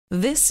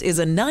This is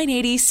a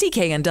 980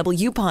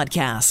 CKNW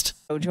podcast.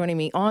 Joining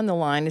me on the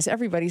line is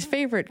everybody's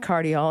favorite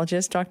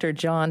cardiologist, Dr.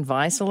 John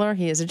Weisler.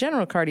 He is a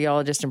general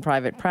cardiologist in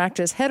private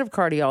practice, head of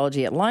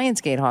cardiology at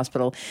Lionsgate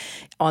Hospital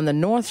on the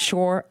North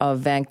Shore of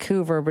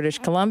Vancouver, British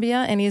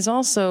Columbia, and he is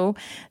also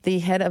the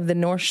head of the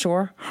North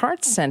Shore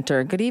Heart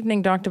Center. Good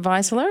evening, Dr.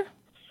 Weisler.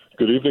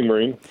 Good evening,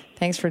 Maureen.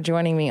 Thanks for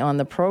joining me on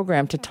the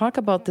program to talk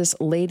about this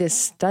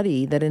latest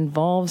study that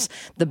involves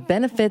the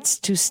benefits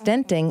to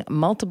stenting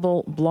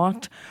multiple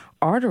blocked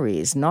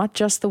arteries, not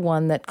just the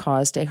one that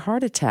caused a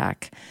heart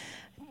attack.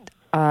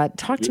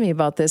 Talk to me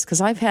about this,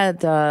 because I've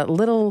had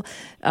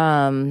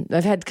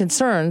I've had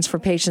concerns for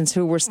patients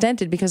who were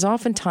stented because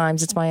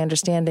oftentimes it's my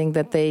understanding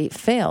that they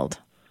failed.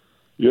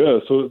 Yeah,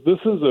 so this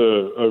is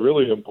a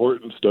really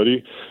important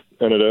study,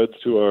 and it adds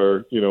to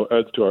our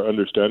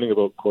understanding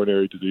about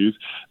coronary disease.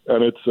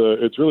 And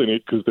it's really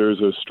neat because there's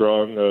a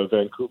strong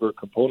Vancouver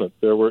component.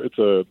 It's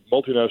a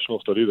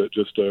multinational study that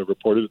just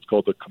reported. It's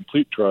called the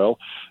COMPLETE trial.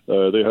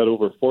 They had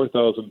over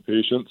 4,000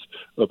 patients.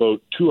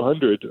 About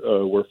 200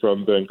 were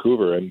from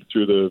Vancouver and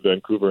through the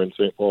Vancouver and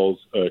St. Paul's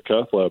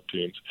cath lab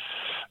teams.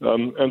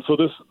 And so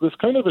this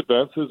kind of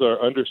advances our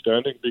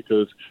understanding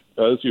because,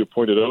 as you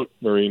pointed out,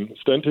 Maureen,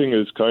 stenting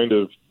is kind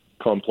of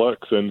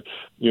complex. And,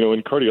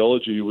 in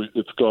cardiology,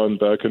 it's gone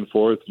back and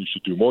forth. You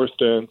should do more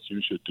stents.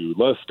 You should do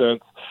less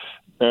stents.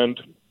 And,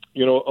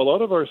 a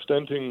lot of our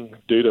stenting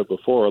data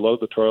before, a lot of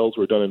the trials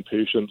were done in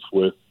patients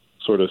with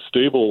sort of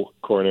stable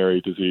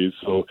coronary disease.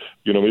 So,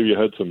 maybe you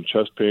had some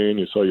chest pain,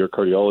 you saw your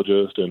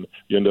cardiologist, and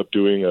you end up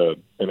doing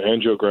an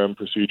angiogram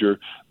procedure,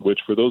 which,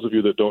 for those of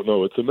you that don't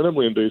know, it's a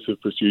minimally invasive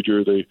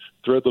procedure. They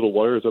thread little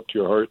wires up to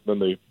your heart, and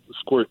then they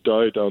squirt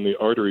dye down the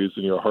arteries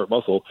in your heart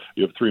muscle.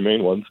 You have three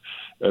main ones.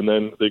 And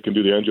then they can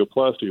do the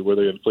angioplasty, where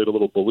they inflate a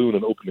little balloon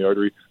and open the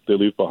artery. They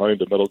leave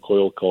behind a metal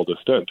coil called a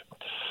stent.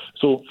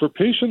 So for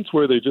patients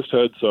where they just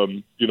had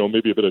some,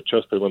 maybe a bit of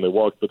chest pain when they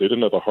walked, but they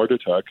didn't have a heart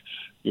attack,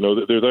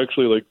 there's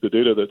actually the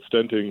data that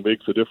stenting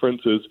makes a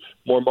difference is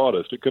more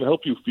modest. It can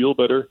help you feel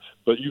better,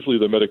 but usually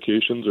the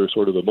medications are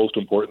sort of the most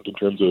important in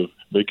terms of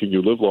making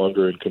you live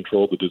longer and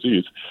control the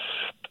disease.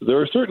 There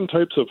are certain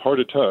types of heart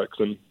attacks,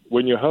 and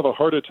when you have a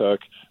heart attack,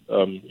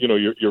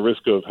 your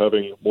risk of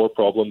having more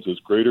problems is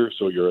greater,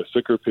 so you're a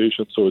sicker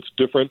patient. So it's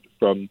different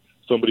from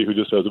somebody who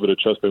just has a bit of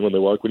chest pain when they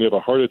walk. When you have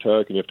a heart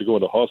attack and you have to go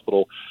into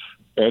hospital,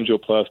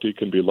 angioplasty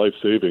can be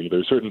life-saving. There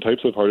are certain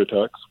types of heart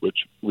attacks,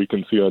 which we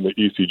can see on the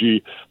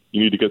ECG.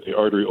 You need to get the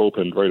artery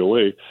opened right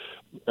away.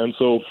 And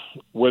so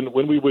when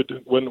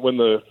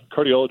the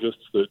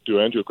cardiologists that do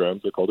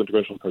angiograms, they're called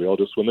interventional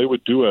cardiologists, when they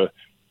would do a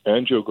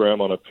angiogram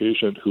on a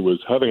patient who was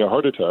having a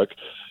heart attack,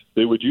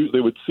 they would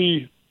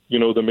see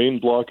the main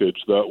blockage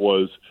that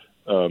was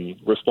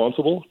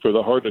responsible for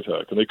the heart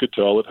attack. And they could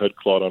tell it had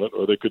clot on it,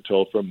 or they could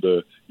tell from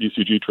the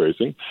ECG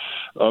tracing.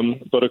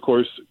 But of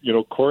course,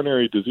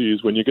 coronary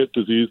disease, when you get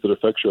disease that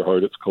affects your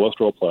heart, it's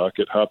cholesterol plaque.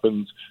 It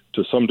happens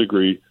to some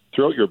degree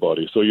throughout your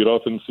body. So you'd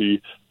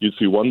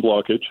see one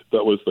blockage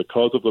that was the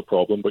cause of the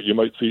problem, but you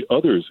might see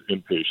others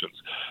in patients.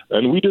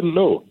 And we didn't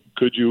know.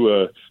 Could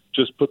you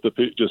just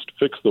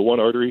fix the one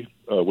artery,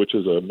 which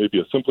is maybe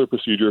a simpler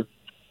procedure,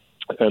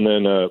 and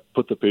then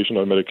put the patient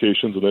on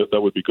medications, and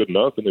that would be good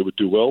enough, and they would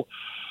do well?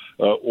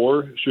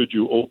 Or should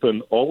you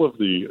open all of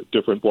the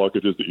different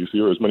blockages that you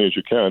see, or as many as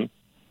you can,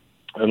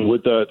 and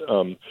would that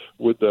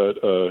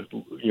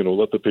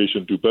let the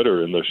patient do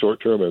better in the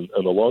short term and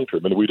the long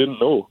term? And we didn't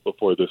know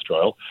before this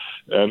trial.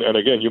 And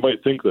again, you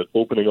might think that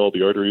opening all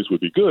the arteries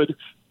would be good,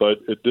 but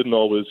it didn't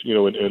always.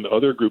 In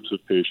other groups of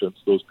patients,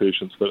 those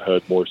patients that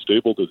had more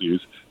stable disease,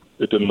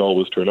 it didn't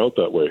always turn out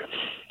that way.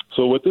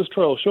 So what this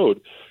trial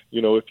showed,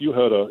 if you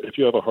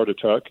have a heart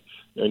attack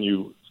and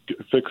you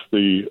fix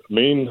the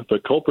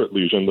culprit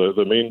lesion,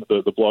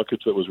 the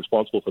blockage that was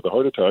responsible for the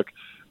heart attack,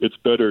 it's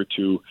better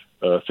to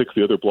fix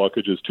the other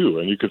blockages too.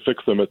 And you could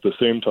fix them at the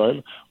same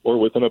time or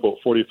within about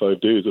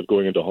 45 days of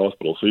going into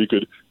hospital. So you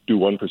could do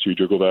one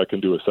procedure, go back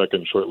and do a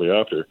second shortly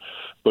after.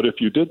 But if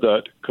you did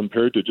that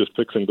compared to just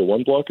fixing the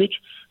one blockage,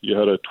 you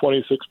had a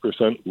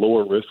 26%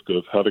 lower risk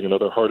of having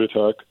another heart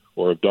attack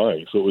or of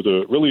dying. So it was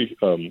a really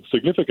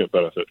significant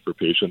benefit for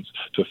patients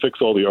to fix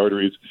all the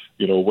arteries,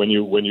 when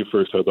you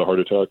first had the heart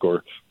attack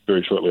or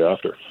very shortly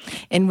after.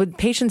 And would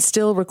patients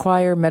still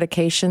require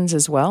medications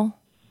as well?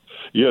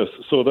 Yes.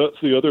 So that's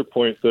the other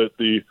point that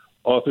the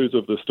authors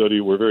of the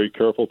study were very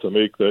careful to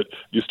make, that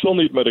you still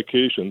need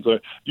medications.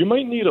 You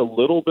might need a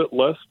little bit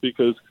less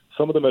because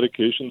some of the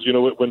medications,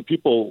 when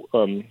people,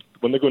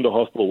 when they go into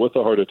hospital with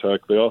a heart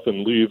attack, they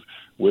often leave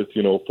with,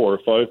 4 or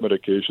 5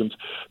 medications.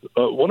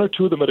 1 or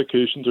 2 of the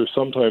medications are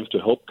sometimes to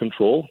help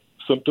control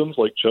symptoms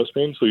like chest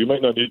pain, so you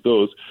might not need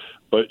those,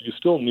 but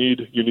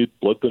you need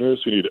blood thinners,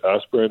 you need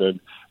aspirin, and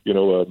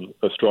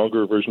a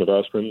stronger version of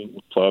aspirin,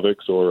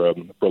 Plavix or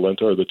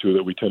Brilinta are the 2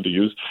 that we tend to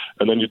use.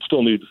 And then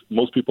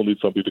most people need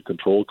something to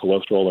control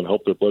cholesterol and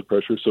help their blood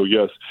pressure. So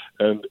yes,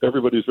 and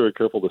everybody's very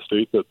careful to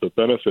state that the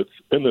benefits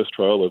in this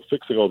trial of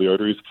fixing all the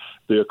arteries,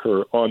 they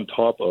occur on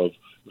top of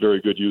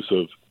very good use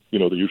of,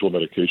 the usual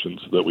medications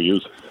that we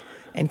use.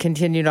 And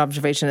continued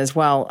observation as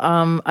well.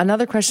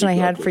 Another question I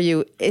had for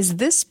you, is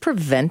this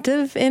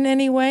preventive in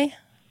any way?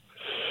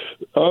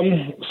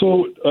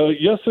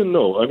 Yes and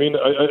no. I mean,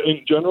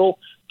 in general,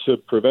 to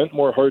prevent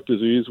more heart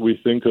disease, we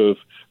think of,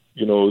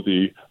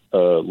 the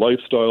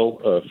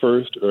lifestyle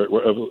first,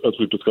 as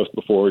we've discussed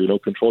before,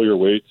 control your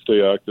weight,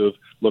 stay active,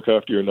 look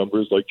after your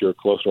numbers like your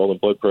cholesterol and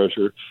blood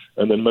pressure,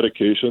 and then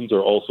medications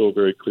are also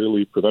very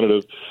clearly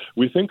preventative.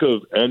 We think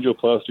of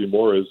angioplasty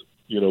more as,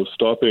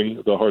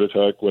 stopping the heart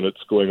attack when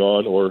it's going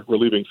on or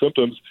relieving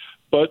symptoms.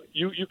 But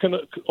you can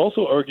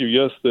also argue,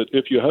 yes, that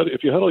if you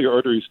had all your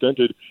arteries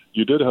stented,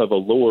 you did have a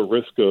lower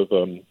risk of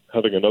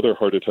having another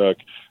heart attack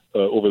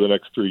over the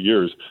next 3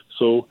 years.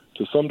 So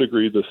to some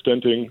degree, the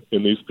stenting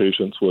in these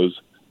patients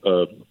was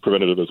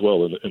preventative as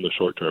well in the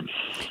short term.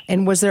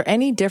 And was there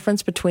any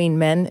difference between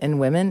men and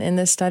women in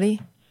this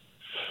study?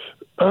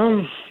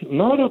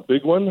 Not a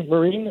big one,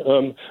 Maureen.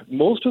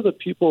 Most of the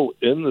people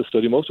in the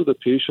study, most of the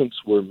patients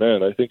were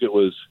men. I think it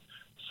was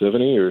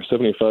 70 or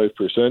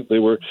 75%. They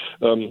were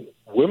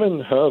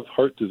women have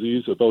heart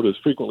disease about as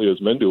frequently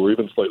as men do, or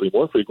even slightly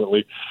more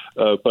frequently.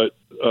 But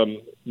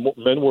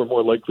men were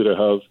more likely to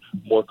have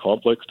more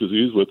complex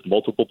disease with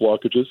multiple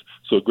blockages.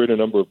 So a greater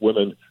number of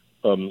women,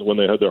 when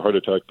they had their heart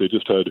attack, they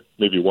just had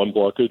maybe one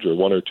blockage or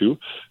one or two.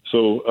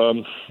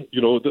 So,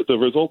 the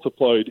results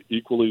applied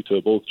equally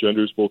to both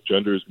genders. Both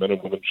genders, men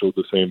and women, showed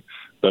the same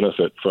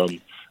benefit from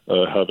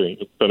having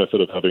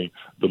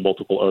the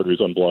multiple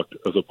arteries unblocked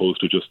as opposed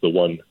to just the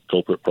one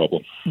culprit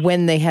problem.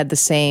 When they had the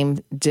same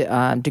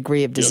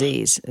degree of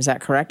disease, Is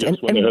that correct? Yes,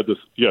 when they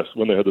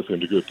had the same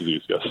degree of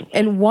disease, yes.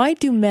 And why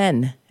do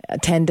men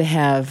tend to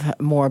have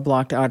more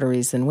blocked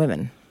arteries than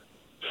women?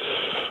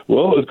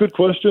 Well, it's a good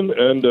question,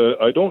 and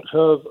I don't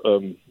have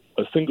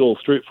a single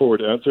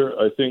straightforward answer.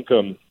 I think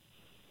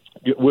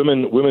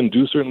women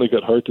do certainly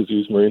get heart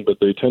disease, Maureen, but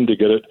they tend to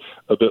get it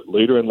a bit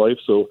later in life.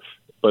 So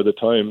by the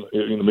time,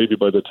 maybe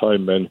by the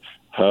time men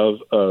have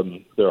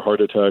their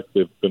heart attack,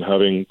 they've been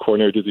having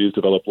coronary disease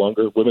develop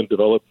longer. Women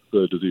develop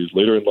the disease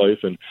later in life,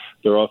 and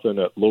they're often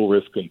at low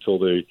risk until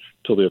they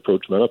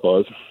approach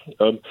menopause.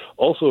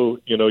 Also,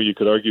 you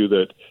could argue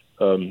that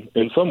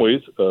in some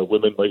ways,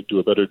 women might do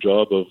a better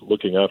job of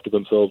looking after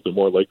themselves. They're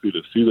more likely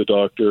to see the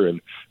doctor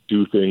and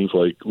do things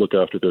like look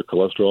after their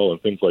cholesterol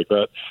and things like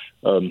that.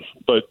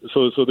 But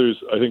there's,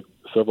 I think,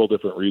 several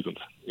different reasons,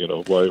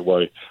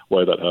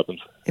 why that happens.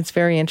 It's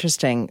very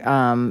interesting.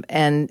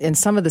 And in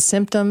some of the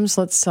symptoms,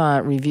 let's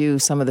review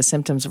some of the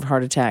symptoms of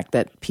heart attack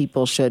that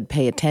people should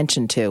pay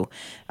attention to,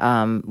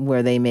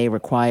 where they may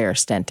require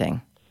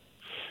stenting.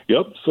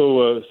 Yep.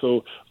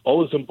 So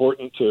always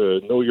important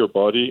to know your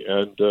body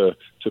and to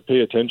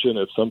pay attention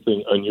if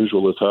something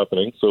unusual is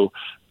happening. So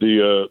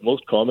the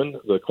most common,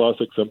 the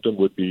classic symptom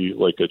would be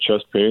like a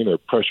chest pain or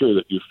pressure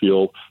that you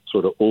feel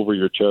sort of over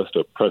your chest,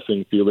 a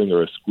pressing feeling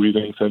or a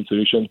squeezing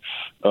sensation.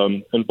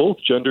 And both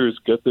genders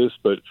get this,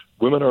 but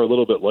women are a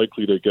little bit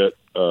likely to get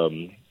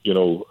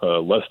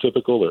less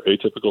typical or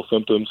atypical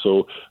symptoms.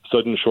 So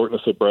sudden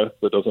shortness of breath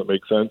that doesn't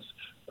make sense.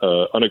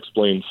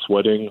 Unexplained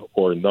sweating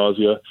or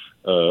nausea,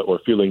 or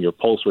feeling your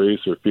pulse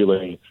race, or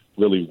feeling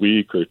really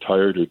weak or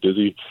tired or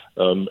dizzy.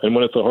 And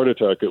when it's a heart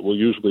attack, it will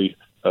usually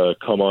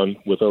come on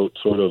without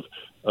sort of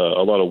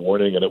a lot of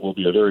warning, and it will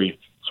be a very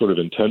sort of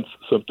intense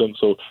symptom.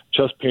 So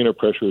chest pain or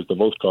pressure is the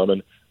most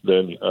common.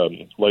 Then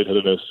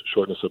lightheadedness,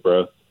 shortness of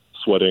breath,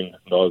 sweating,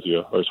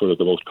 nausea are sort of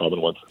the most common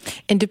ones.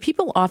 And do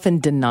people often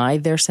deny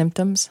their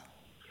symptoms?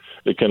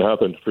 It can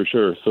happen for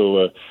sure.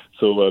 So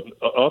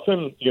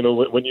often,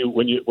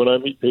 when I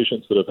meet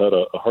patients that have had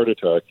a heart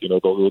attack,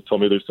 they'll tell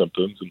me their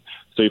symptoms, and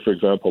say, for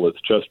example, it's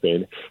chest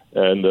pain,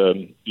 and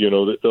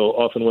they'll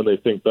often, when they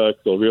think back,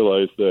 they'll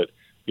realize that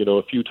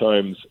a few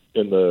times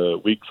in the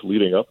weeks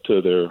leading up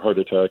to their heart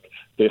attack,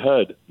 they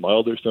had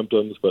milder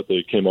symptoms, but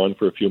they came on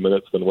for a few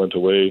minutes, then went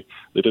away.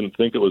 They didn't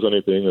think it was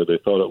anything, or they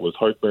thought it was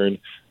heartburn.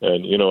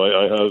 And,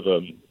 I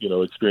have,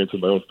 experience in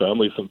my own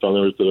family, some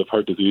family members that have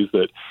heart disease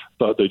that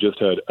thought they just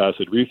had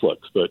acid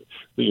reflux. But,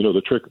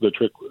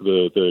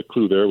 the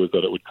clue there was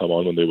that it would come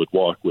on when they would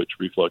walk, which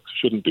reflux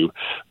shouldn't do.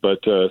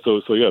 But,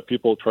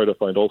 people try to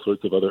find all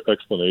sorts of other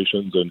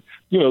explanations, and,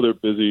 they're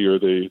busy, or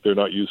they're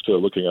not used to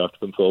looking after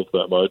themselves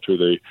that much, or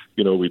they,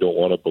 we don't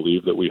want to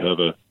believe that we have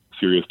a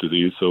serious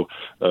disease. So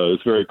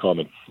it's very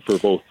common for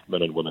both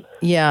men and women.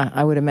 Yeah,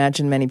 I would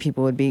imagine many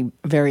people would be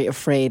very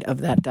afraid of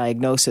that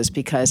diagnosis,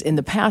 because in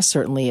the past,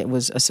 certainly it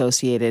was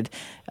associated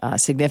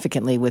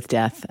significantly with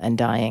death and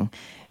dying,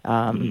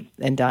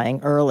 and dying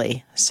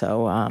early.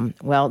 So,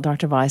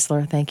 Dr.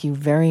 Weisler, thank you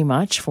very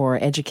much for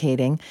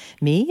educating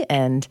me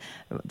and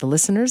the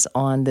listeners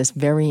on this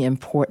very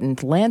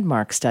important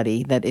landmark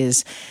study that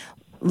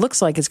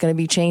looks like it's going to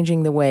be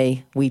changing the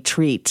way we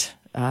treat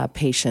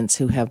patients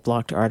who have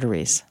blocked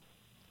arteries.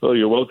 Well,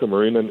 you're welcome,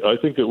 Maureen, and I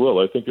think it will.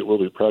 I think it will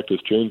be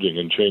practice changing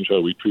and change how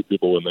we treat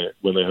people when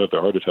they have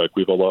their heart attack.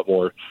 We have a lot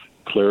more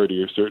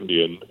clarity or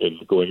certainty in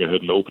going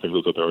ahead and opening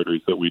those other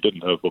arteries that we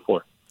didn't have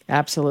before.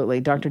 Absolutely.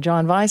 Dr.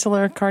 John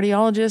Weisler,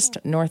 cardiologist,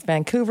 North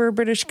Vancouver,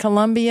 British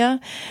Columbia.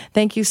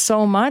 Thank you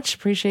so much.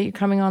 Appreciate you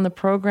coming on the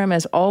program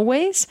as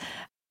always.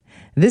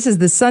 This is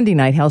the Sunday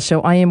Night Health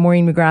Show. I am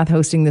Maureen McGrath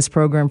hosting this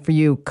program for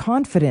you.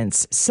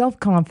 Confidence,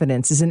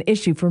 self-confidence is an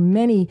issue for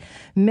many,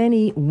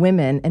 many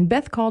women. And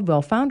Beth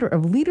Caldwell, founder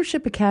of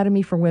Leadership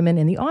Academy for Women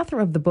and the author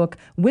of the book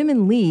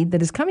Women Lead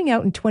that is coming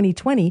out in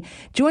 2020,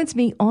 joins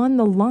me on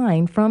the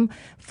line from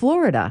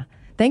Florida.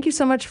 Thank you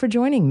so much for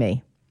joining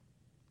me.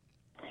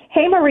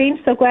 Hey, Maureen,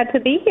 so glad to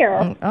be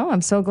here. Oh,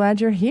 I'm so glad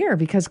you're here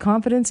because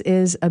confidence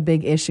is a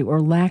big issue or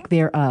lack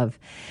thereof.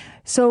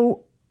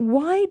 So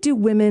why do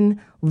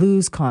women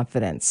lose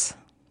confidence?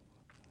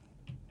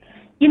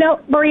 You know,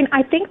 Maureen,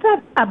 I think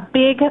that a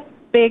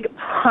big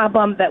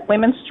problem that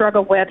women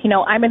struggle with,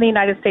 I'm in the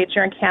United States,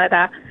 you're in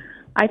Canada.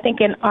 I think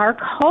in our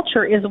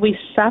culture is we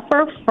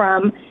suffer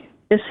from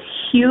this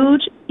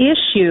huge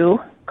issue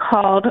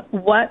called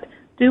what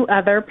do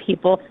other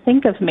people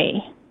think of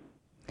me?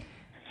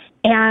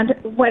 And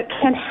what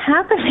can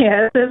happen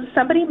is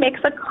somebody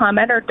makes a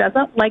comment or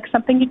doesn't like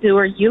something you do,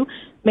 or you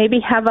maybe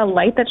have a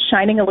light that's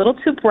shining a little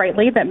too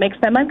brightly that makes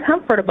them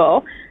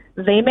uncomfortable.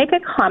 They make a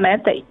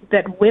comment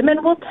that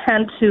women will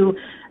tend to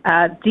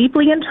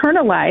deeply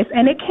internalize,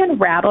 and it can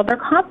rattle their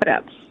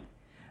confidence.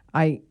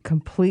 I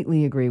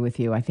completely agree with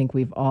you. I think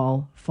we've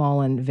all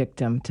fallen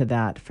victim to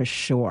that for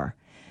sure.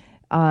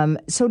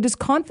 So does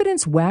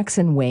confidence wax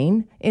and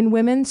wane in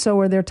women? So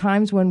are there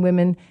times when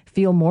women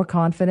feel more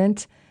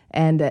confident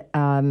and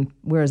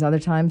whereas other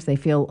times they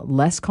feel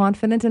less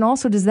confident? And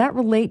also, does that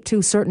relate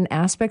to certain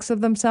aspects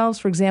of themselves?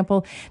 For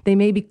example, they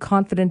may be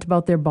confident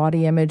about their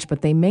body image,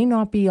 but they may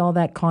not be all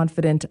that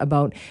confident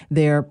about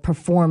their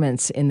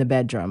performance in the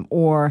bedroom.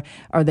 Or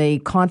are they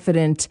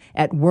confident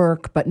at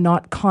work, but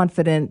not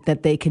confident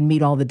that they can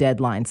meet all the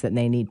deadlines that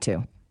they need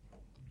to?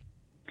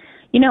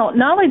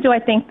 Not only do I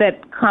think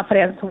that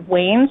confidence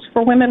wanes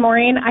for women,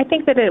 Maureen, I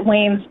think that it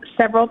wanes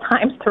several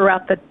times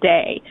throughout the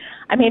day.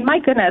 I mean, my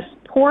goodness,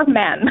 poor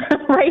men,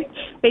 right?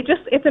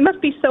 It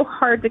must be so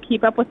hard to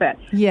keep up with it.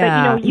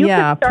 Yeah,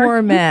 but,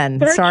 poor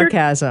men,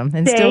 sarcasm.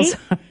 And still,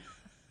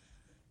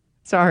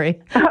 sorry.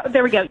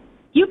 There we go.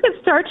 You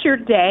could start your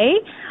day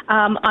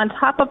on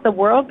top of the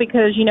world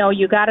because,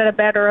 you got out of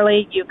bed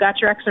early, you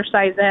got your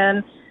exercise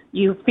in,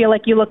 you feel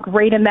like you look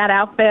great in that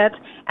outfit,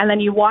 and then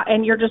you walk,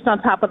 and you're just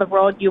on top of the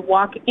world. You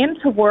walk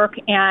into work,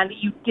 and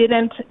you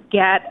didn't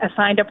get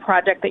assigned a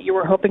project that you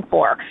were hoping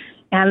for,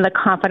 and the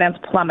confidence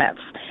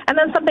plummets. And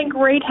then something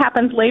great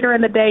happens later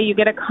in the day. You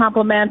get a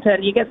compliment,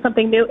 and you get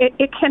something new.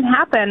 It can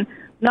happen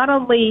not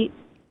only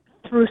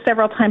through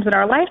several times in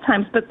our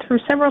lifetimes, but through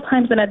several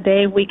times in a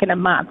day, week, and a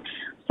month.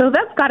 So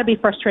that's got to be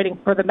frustrating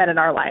for the men in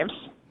our lives.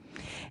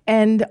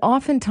 And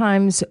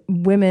oftentimes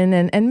women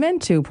and men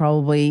too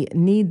probably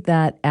need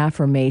that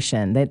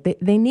affirmation, that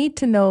they need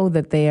to know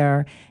that they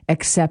are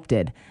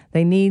accepted.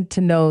 They need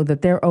to know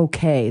that they're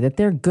okay, that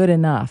they're good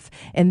enough.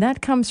 And that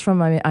comes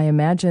from, I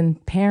imagine,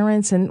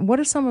 parents. And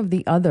what are some of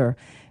the other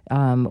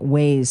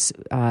ways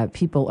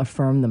people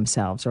affirm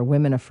themselves or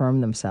women affirm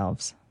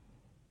themselves?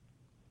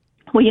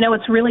 Well,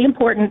 it's really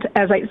important,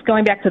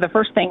 going back to the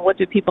first thing, what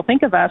do people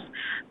think of us?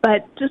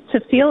 But just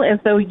to feel as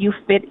though you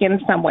fit in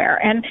somewhere.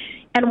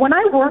 And when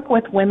I work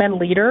with women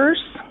leaders,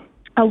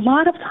 a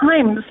lot of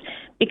times,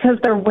 because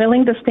they're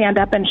willing to stand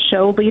up and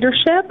show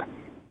leadership,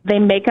 they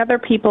make other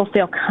people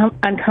feel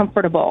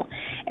uncomfortable.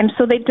 And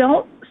so they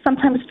don't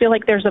sometimes feel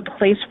like there's a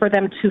place for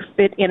them to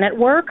fit in at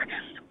work.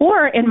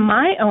 Or in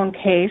my own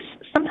case,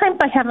 sometimes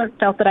I haven't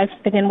felt that I've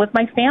fit in with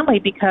my family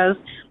because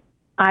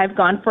I've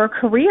gone for a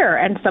career,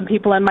 and some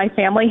people in my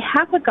family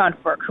haven't gone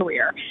for a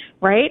career,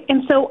 right?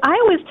 And so I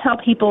always tell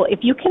people, if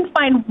you can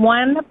find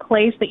one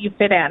place that you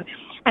fit in,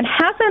 and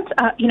hasn't,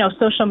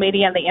 social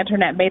media and the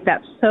internet made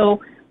that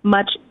so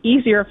much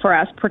easier for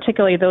us,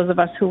 particularly those of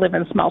us who live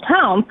in small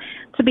towns,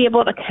 to be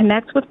able to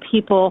connect with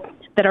people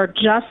that are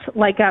just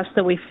like us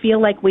so we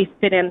feel like we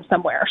fit in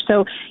somewhere.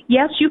 So,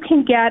 yes, you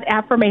can get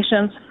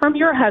affirmations from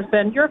your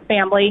husband, your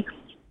family,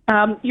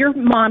 your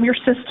mom, your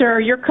sister,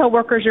 your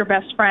coworkers, your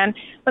best friend.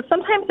 But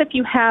sometimes if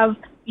you have,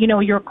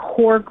 your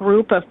core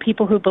group of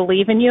people who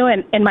believe in you,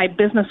 and in my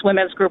business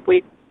women's group,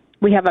 we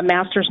have a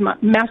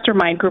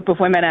mastermind group of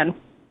women, and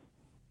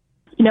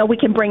we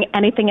can bring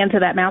anything into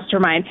that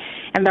mastermind,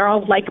 and they're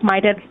all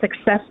like-minded,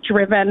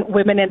 success-driven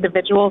women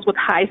individuals with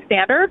high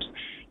standards.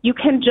 You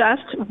can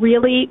just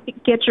really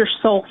get your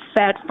soul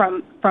fed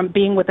from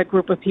being with a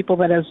group of people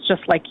that is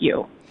just like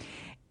you.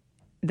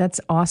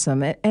 That's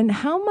awesome. And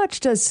how much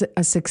does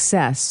a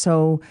success,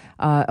 so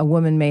a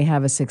woman may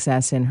have a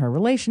success in her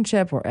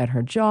relationship or at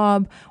her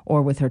job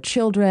or with her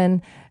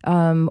children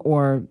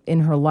or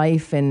in her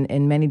life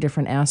in many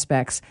different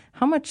aspects,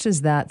 how much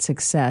does that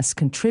success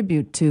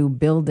contribute to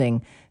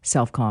building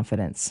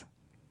self-confidence?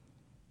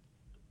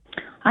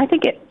 I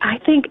think it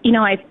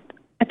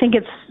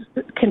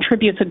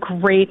contributes a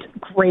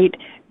great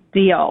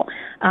deal.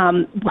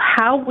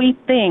 How we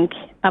think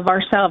of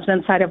ourselves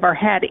inside of our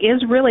head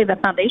is really the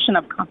foundation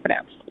of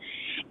confidence.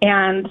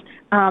 And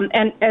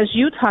as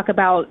you talk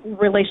about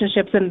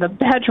relationships in the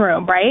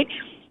bedroom, right?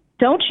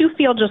 Don't you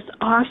feel just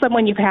awesome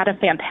when you've had a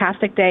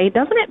fantastic day?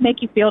 Doesn't it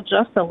make you feel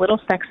just a little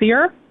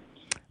sexier?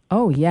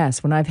 Oh,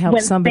 yes. When I've helped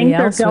when somebody things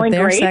are else with going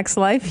their great. sex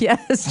life.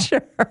 Yes,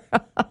 sure.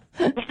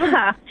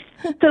 Yeah.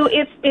 So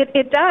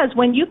it does.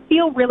 When you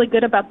feel really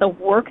good about the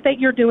work that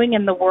you're doing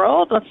in the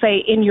world, let's say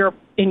in your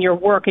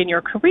work, in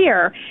your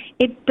career,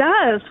 it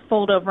does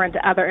fold over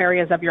into other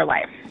areas of your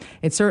life.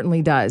 It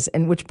certainly does.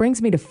 And which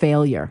brings me to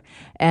failure.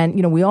 And,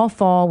 we all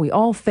fall, we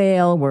all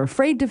fail. We're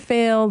afraid to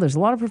fail. There's a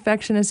lot of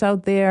perfectionists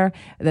out there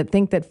that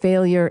think that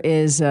failure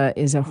is a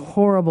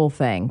horrible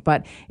thing.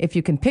 But if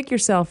you can pick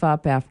yourself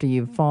up after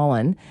you've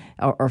fallen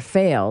or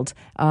failed,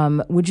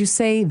 would you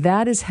say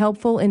that is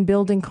helpful in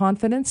building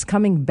confidence,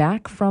 coming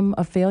back from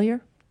a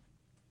failure?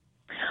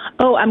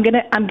 Oh, I'm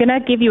gonna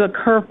give you a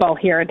curveball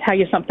here and tell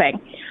you something.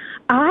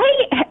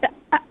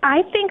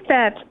 I think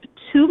that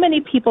too many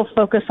people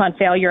focus on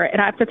failure,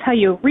 and I have to tell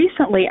you,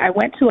 recently I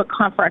went to a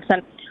conference,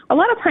 and a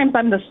lot of times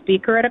I'm the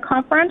speaker at a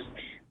conference.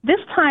 This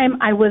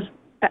time I was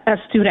a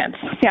student.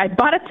 I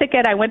bought a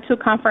ticket, I went to a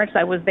conference,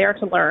 I was there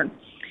to learn.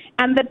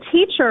 And the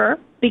teacher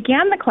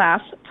began the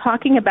class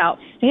talking about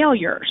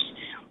failures,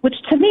 which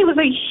to me was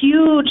a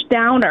huge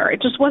downer.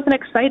 It just wasn't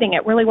exciting.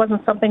 It really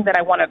wasn't something that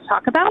I wanted to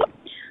talk about.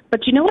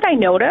 But you know what I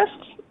noticed?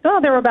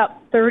 There were about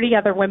 30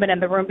 other women in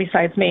the room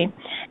besides me.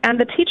 And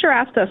the teacher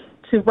asked us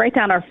to write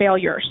down our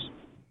failures.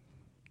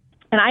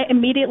 And I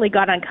immediately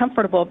got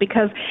uncomfortable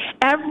because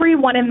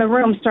everyone in the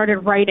room started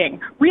writing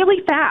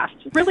really fast,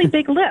 really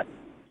big lists.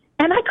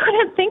 And I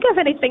couldn't think of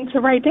anything to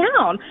write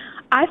down.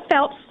 I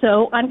felt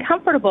so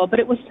uncomfortable, but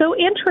it was so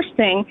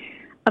interesting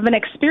of an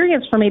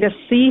experience for me to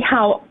see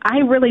how I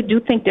really do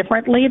think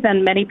differently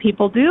than many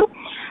people do.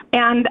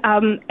 And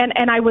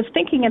I was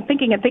thinking, and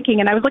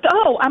I was like,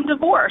 oh, I'm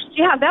divorced.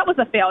 Yeah, that was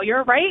a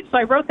failure, right? So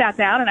I wrote that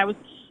down, and I was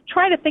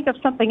trying to think of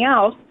something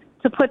else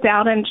to put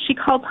down, and she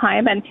called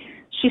time, and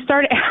she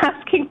started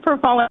asking for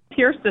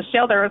volunteers to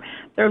share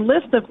their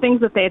list of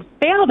things that they had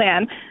failed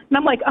in. And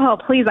I'm like, oh,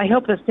 please, I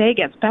hope this day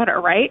gets better,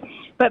 right?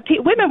 But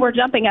women were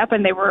jumping up,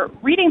 and they were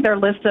reading their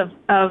list of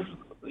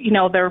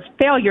their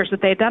failures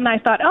that they had done. And I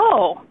thought,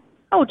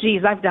 oh,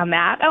 geez, I've done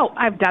that. Oh,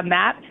 I've done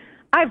that.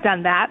 I've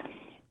done that.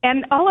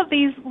 And all of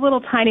these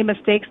little tiny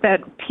mistakes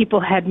that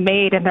people had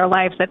made in their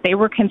lives that they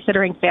were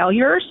considering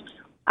failures,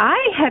 I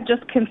had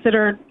just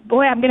considered,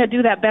 boy, I'm going to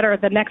do that better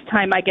the next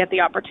time I get the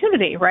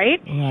opportunity,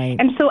 right? Right.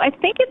 And so I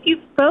think if you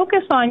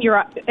focus on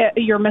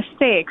your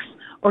mistakes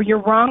or your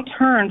wrong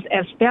turns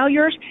as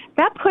failures,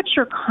 that puts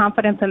your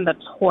confidence in the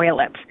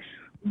toilet.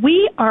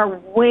 We are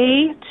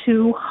way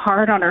too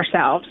hard on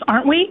ourselves,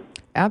 aren't we?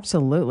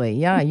 Absolutely.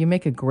 Yeah, you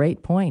make a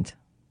great point.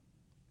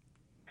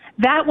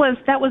 That was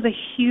a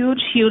huge,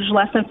 huge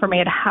lesson for me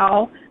at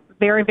how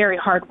very, very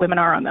hard women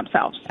are on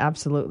themselves.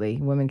 Absolutely.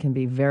 Women can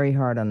be very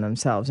hard on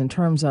themselves in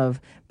terms of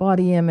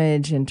body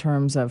image, in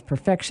terms of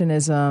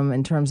perfectionism,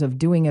 in terms of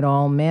doing it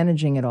all,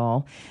 managing it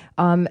all.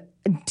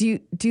 Do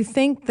you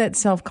think that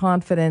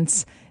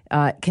self-confidence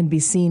can be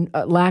seen,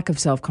 lack of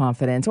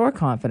self-confidence or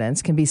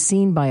confidence can be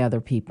seen by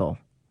other people?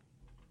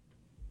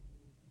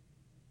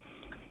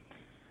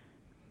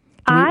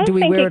 Do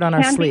we wear it on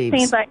our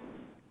sleeves?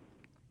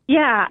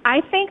 Yeah,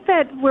 I think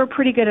that we're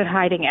pretty good at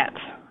hiding it.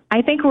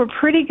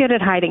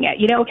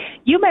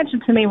 You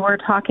mentioned to me when we were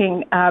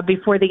talking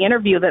before the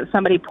interview that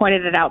somebody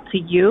pointed it out to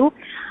you.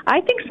 I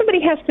think somebody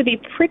has to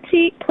be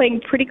paying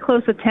pretty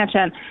close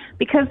attention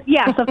because,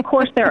 yes, of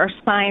course, there are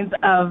signs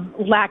of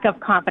lack of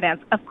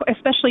confidence,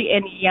 especially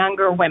in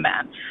younger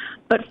women.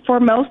 But for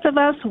most of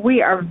us,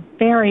 we are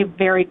very,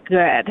 very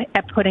good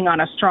at putting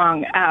on a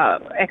strong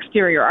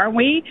exterior, aren't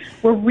we?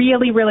 We're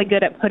really, really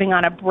good at putting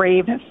on a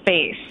brave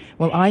face.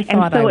 Well, I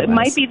thought it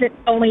might be that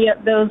only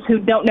those who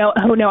know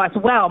us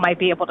well might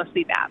be able to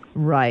see that.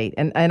 Right.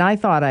 And I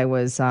thought I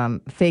was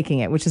faking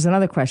it, which is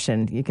another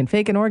question. You can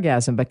fake an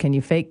orgasm, but can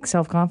you fake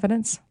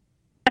self-confidence?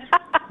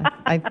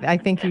 I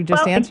think you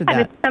just answered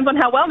that. It depends on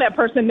how well that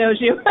person knows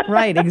you.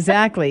 Right,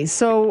 exactly.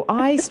 So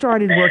I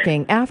started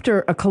working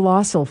after a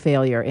colossal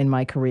failure in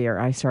my career.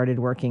 I started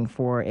working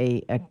for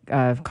a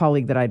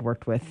colleague that I'd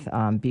worked with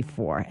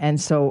before. And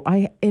so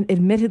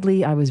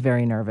admittedly, I was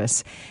very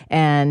nervous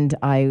and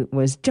I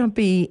was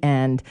jumpy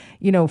and,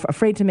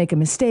 afraid to make a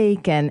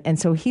mistake. And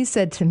so he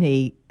said to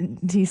me,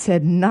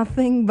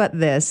 nothing but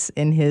this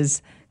in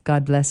his,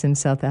 God bless him,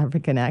 South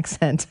African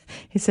accent.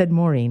 He said,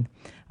 Maureen,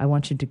 I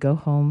want you to go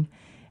home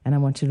and I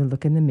want you to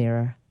look in the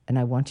mirror and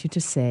I want you to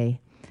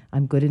say,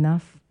 I'm good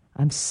enough,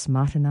 I'm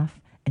smart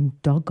enough,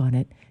 and doggone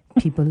it,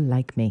 people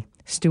like me.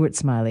 Stuart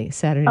Smiley,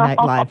 Saturday Night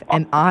Live.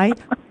 And I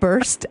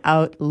burst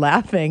out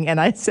laughing and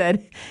I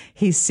said,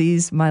 he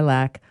sees my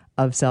lack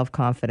of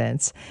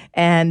self-confidence.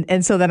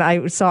 And so then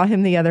I saw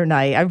him the other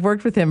night. I've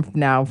worked with him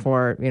now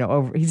for,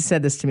 he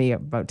said this to me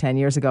about 10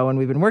 years ago and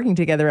we've been working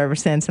together ever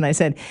since. And I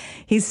said,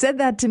 he said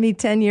that to me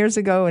 10 years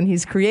ago and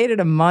he's created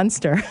a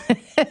monster.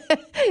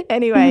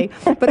 Anyway,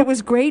 but it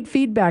was great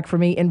feedback for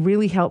me and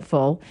really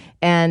helpful.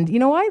 And,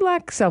 I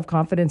lack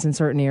self-confidence in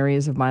certain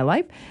areas of my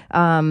life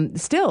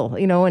still,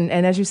 and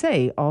as you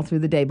say, all through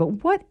the day.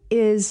 But what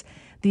is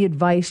the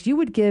advice you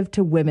would give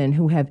to women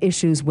who have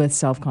issues with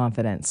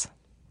self-confidence?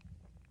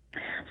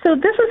 So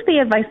this is the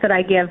advice that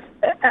I give.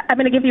 I'm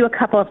going to give you a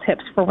couple of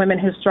tips for women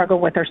who struggle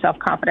with their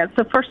self-confidence.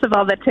 So first of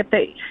all, the tip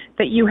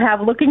that you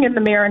have, looking in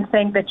the mirror and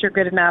saying that you're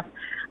good enough,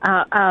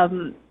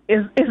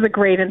 is a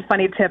great and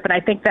funny tip, and I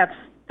think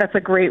that's a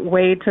great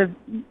way to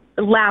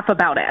laugh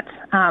about it.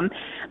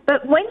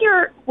 But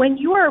when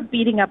you are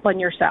beating up on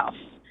yourself,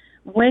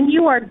 when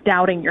you are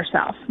doubting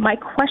yourself, my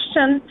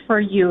question for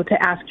you to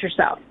ask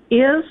yourself,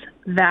 is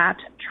that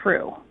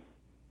true?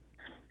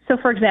 So,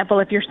 for example,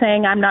 if you're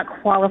saying, I'm not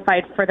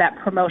qualified for that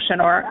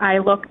promotion, or I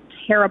look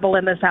terrible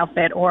in this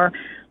outfit, or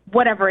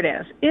whatever it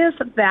is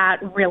that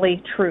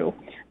really true?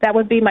 That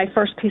would be my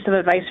first piece of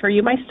advice for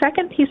you. My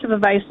second piece of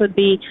advice would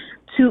be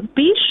to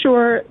be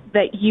sure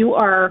that you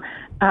are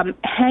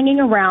hanging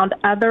around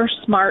other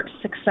smart,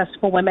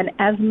 successful women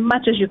as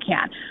much as you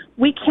can.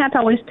 We can't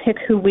always pick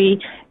who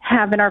we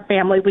have in our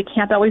family. We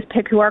can't always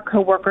pick who our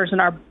coworkers and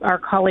our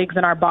colleagues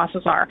and our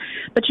bosses are.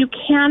 But you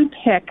can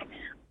pick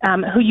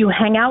who you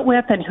hang out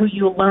with and who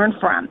you learn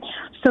from.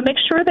 So make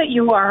sure that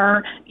you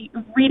are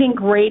reading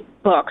great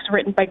books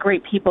written by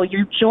great people.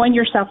 You join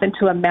yourself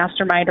into a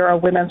mastermind or a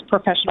women's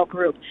professional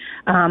group,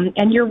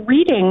 and you're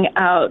reading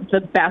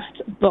the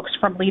best books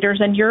from leaders,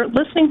 and you're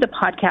listening to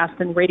podcasts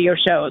and radio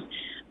shows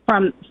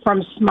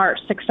from smart,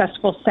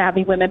 successful,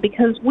 savvy women,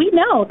 because we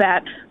know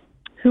that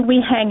who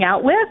we hang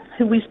out with,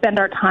 who we spend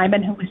our time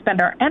and who we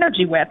spend our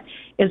energy with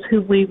is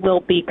who we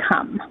will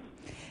become.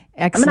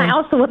 Excellent. I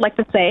also would like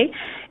to say,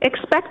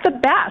 expect the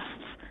best.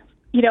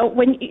 You know,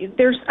 when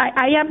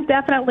I am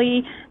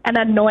definitely an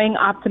annoying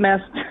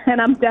optimist, and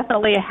I'm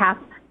definitely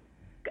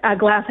a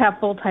glass half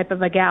full type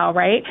of a gal,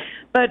 right?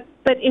 But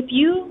if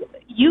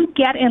you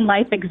get in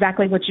life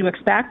exactly what you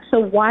expect, so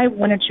why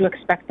wouldn't you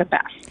expect the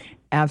best?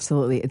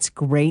 Absolutely. It's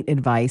great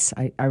advice.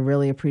 I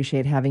really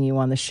appreciate having you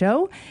on the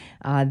show.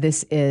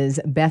 This is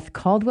Beth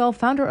Caldwell,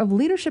 founder of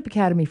Leadership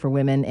Academy for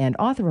Women and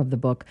author of the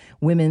book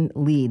Women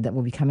Lead that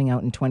will be coming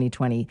out in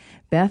 2020.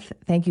 Beth,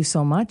 thank you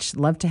so much.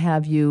 Love to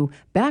have you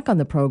back on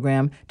the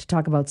program to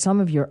talk about some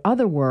of your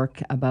other work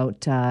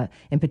about,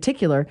 in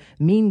particular,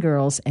 mean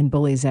girls and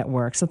bullies at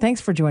work. So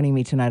thanks for joining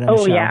me tonight on the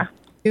show. Oh,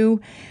 yeah.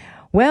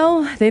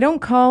 Well, they don't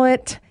call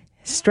it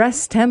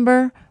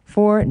Stress-tember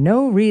for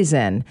no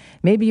reason.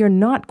 Maybe you're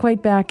not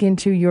quite back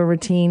into your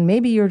routine.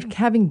 Maybe you're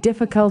having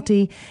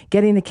difficulty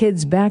getting the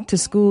kids back to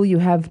school. You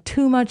have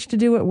too much to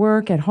do at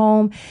work, at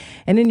home,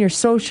 and in your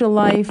social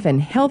life,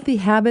 and healthy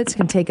habits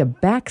can take a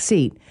back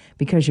seat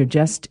because you're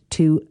just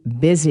too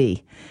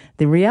busy.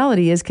 The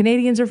reality is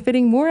Canadians are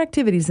fitting more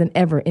activities than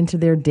ever into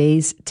their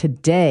days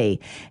today.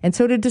 And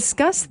so to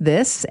discuss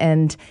this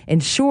and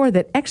ensure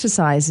that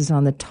exercise is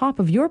on the top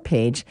of your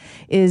page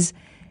is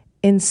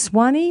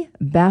Nswani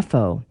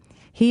Bafo.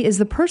 He is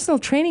the personal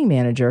training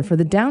manager for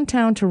the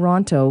downtown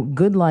Toronto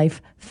Good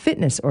Life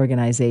Fitness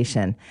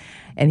Organization.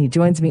 And he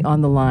joins me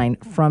on the line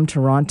from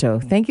Toronto.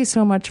 Thank you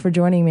so much for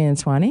joining me,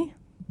 Nswani.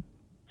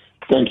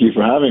 Thank you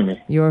for having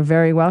me. You're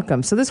very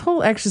welcome. So this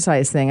whole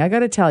exercise thing, I got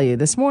to tell you,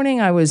 this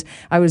morning I was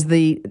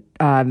the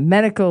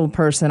medical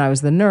person. I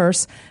was the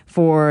nurse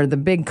for the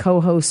big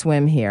Coho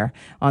swim here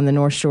on the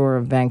North Shore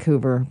of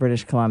Vancouver,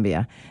 British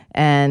Columbia.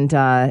 And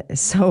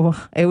so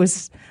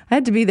I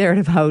had to be there at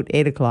about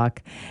 8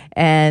 o'clock.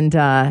 And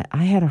I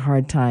had a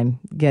hard time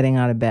getting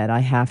out of bed, I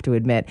have to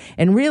admit.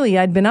 And really,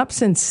 I'd been up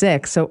since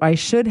 6, so I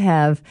should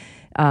have,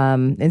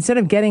 instead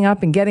of getting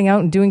up and getting out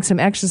and doing some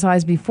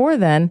exercise before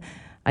then,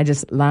 I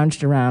just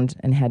lounged around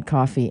and had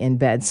coffee in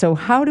bed. So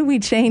how do we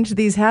change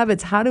these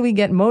habits? How do we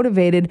get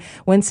motivated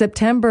when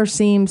September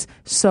seems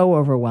so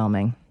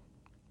overwhelming?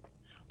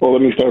 Well,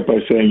 let me start by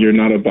saying you're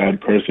not a bad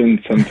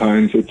person.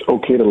 Sometimes it's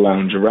okay to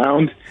lounge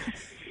around.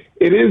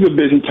 It is a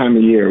busy time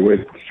of year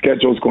with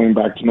schedules going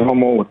back to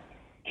normal, with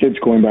kids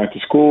going back to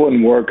school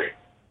and work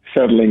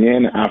settling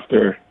in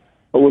after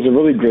what was a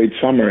really great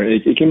summer.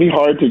 It can be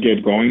hard to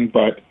get going,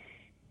 but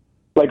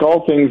like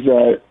all things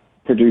that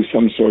produce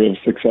some sort of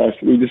success,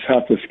 we just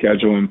have to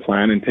schedule and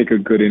plan and take a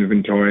good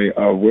inventory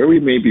of where we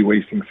may be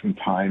wasting some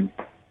time.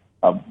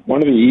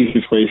 One of the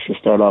easiest ways to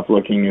start off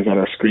looking is at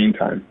our screen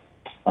time.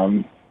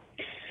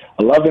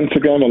 I love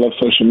Instagram, I love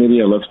social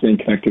media, I love staying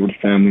connected with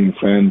family and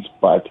friends,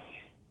 but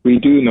we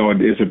do know it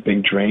is a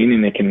big drain,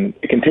 and it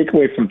can take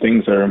away from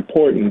things that are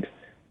important,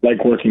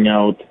 like working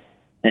out,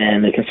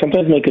 and it can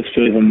sometimes make us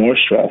feel even more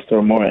stressed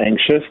or more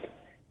anxious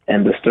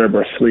and disturb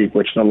our sleep,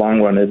 which in the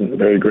long run isn't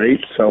very great.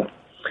 So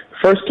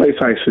first place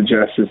I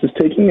suggest is just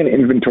taking an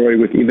inventory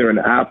with either an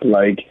app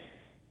like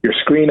your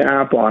screen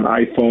app on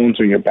iPhones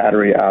or your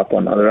battery app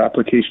on other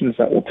applications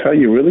that will tell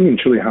you really and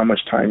truly how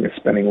much time you're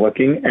spending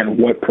looking and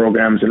what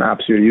programs and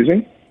apps you're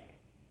using.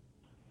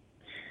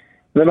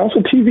 And then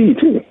also TV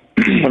too.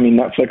 I mean,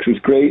 Netflix is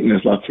great and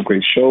there's lots of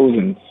great shows,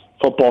 and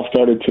football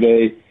started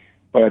today,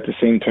 but at the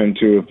same time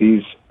too, if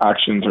these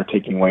actions are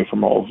taking away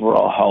from our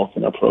overall health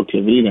and our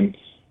productivity, then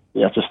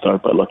we have to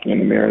start by looking in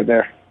the mirror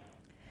there.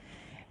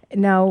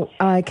 Now,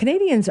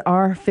 Canadians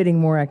are fitting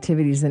more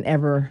activities than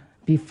ever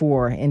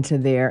before into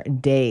their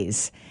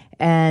days.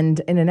 And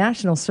in a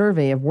national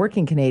survey of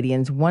working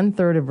Canadians,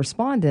 1/3 of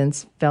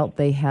respondents felt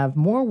they have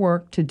more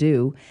work to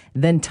do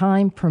than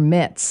time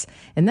permits.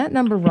 And that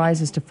number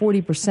rises to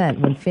 40%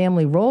 when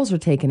family roles are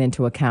taken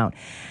into account.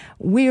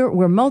 We're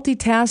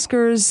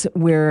multitaskers.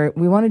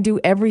 We want to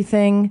do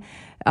everything.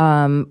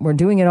 We're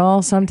doing it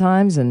all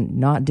sometimes and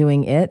not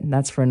doing it.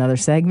 That's for another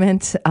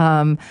segment.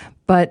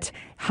 But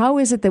how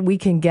is it that we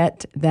can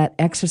get that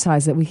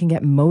exercise, that we can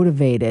get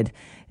motivated?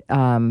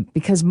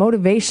 Because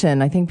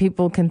motivation, I think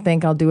people can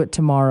think, I'll do it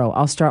tomorrow.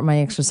 I'll start my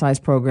exercise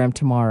program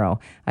tomorrow.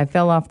 I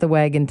fell off the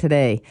wagon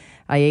today.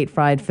 I ate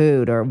fried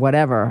food or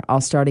whatever.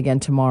 I'll start again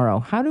tomorrow.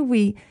 How do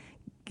we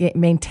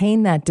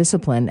maintain that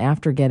discipline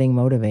after getting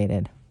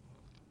motivated?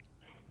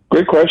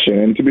 Great question.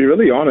 And to be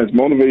really honest,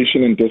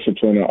 motivation and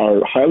discipline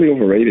are highly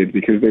overrated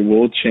because they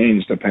will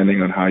change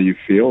depending on how you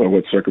feel or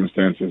what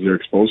circumstances you're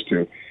exposed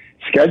to.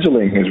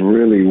 Scheduling is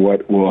really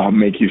what will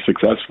make you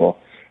successful.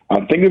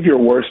 Think of your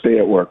worst day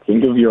at work.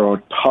 Think of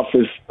your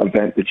toughest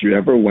event that you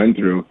ever went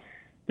through.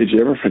 Did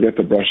you ever forget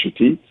to brush your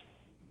teeth?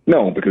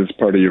 No, because it's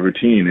part of your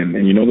routine,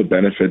 and you know the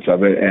benefits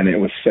of it, and it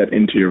was set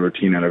into your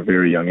routine at a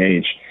very young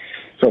age.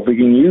 So if we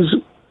can use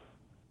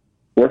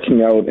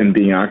working out and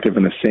being active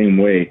in the same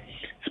way,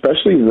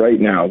 especially right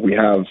now, we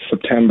have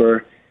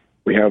September,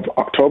 we have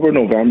October,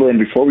 November, and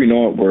before we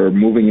know it, we're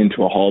moving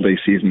into a holiday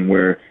season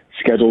where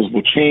schedules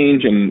will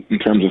change, and in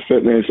terms of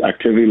fitness,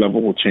 activity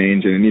level will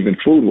change, and even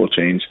food will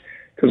change,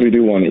 because we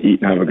do want to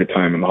eat and have a good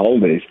time in the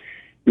holidays.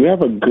 You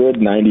have a good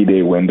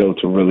 90-day window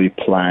to really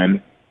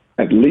plan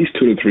at least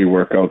 2 to 3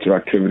 workouts or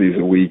activities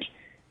a week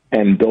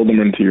and build them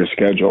into your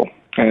schedule.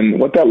 And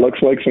what that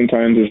looks like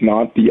sometimes is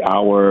not the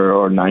hour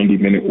or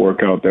 90-minute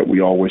workout that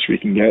we all wish we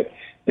can get.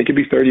 It could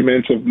be 30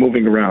 minutes of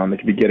moving around. It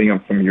could be getting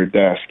up from your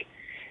desk.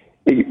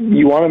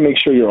 You want to make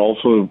sure you're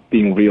also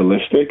being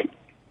realistic.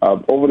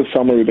 Over the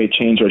summer, we may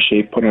change our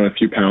shape, put on a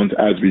few pounds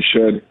as we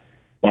should.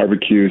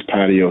 Barbecues,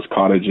 patios,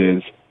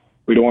 cottages.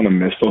 We don't want to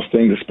miss those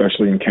things,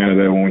 especially in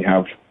Canada when we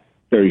have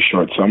very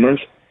short summers.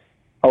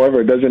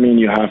 However, it doesn't mean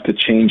you have to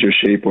change your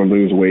shape or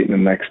lose weight in the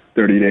next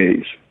 30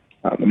 days.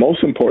 The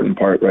most important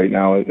part right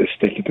now is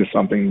sticking to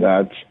something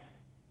that's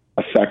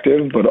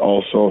effective but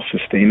also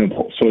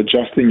sustainable. So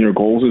adjusting your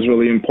goals is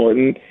really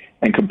important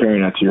and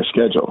comparing that to your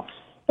schedule.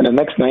 In the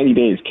next 90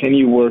 days, can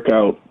you work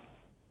out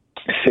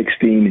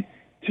 16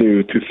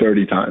 to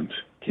 30 times?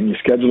 Can you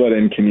schedule it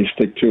in? Can you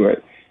stick to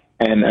it?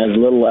 And as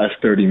little as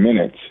 30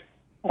 minutes.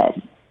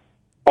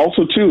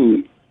 Also,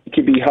 too, it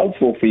could be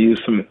helpful if we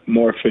use some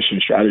more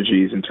efficient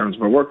strategies in terms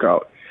of a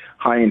workout.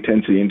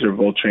 High-intensity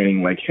interval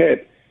training like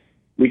HIIT,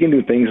 we can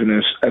do things in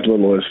this as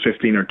little as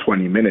 15 or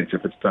 20 minutes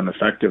if it's done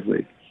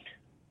effectively,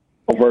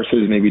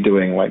 versus maybe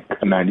doing like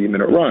a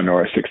 90-minute run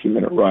or a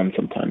 60-minute run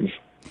sometimes.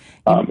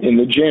 In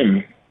the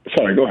gym,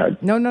 sorry, go ahead.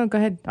 No, go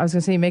ahead. I was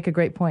going to say you make a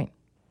great point.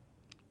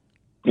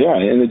 Yeah,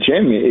 in the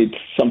gym, it's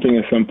something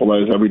as simple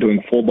as, are we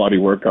doing full-body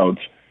workouts,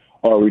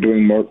 or are we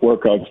doing more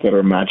workouts that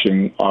are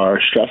matching our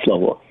stress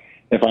level?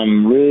 If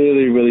I'm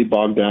really, really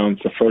bogged down,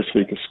 it's the first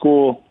week of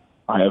school,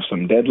 I have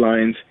some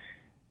deadlines,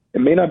 it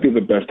may not be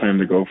the best time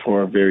to go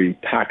for a very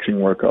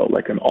taxing workout,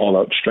 like an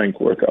all-out strength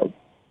workout.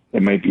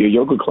 It might be a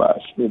yoga class.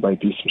 It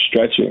might be some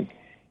stretching.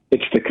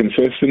 It's the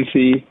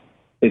consistency,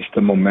 it's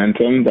the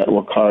momentum that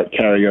will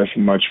carry us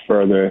much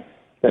further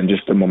than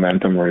just the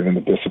momentum or even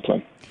the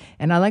discipline.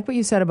 And I like what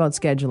you said about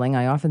scheduling.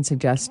 I often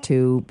suggest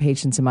to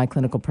patients in my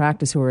clinical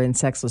practice who are in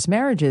sexless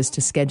marriages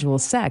to schedule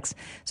sex.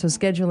 So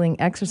scheduling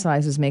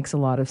exercises makes a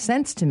lot of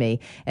sense to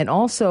me. And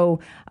also,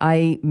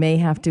 I may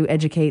have to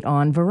educate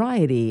on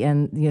variety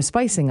and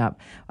spicing up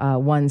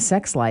one's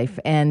sex life.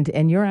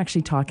 And you're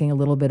actually talking a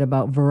little bit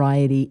about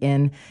variety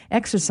in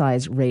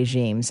exercise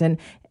regimes. And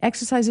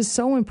exercise is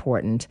so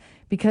important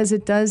because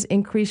it does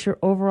increase your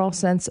overall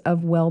sense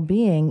of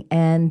well-being,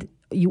 and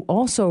you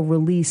also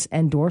release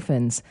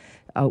endorphins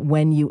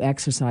when you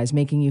exercise,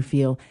 making you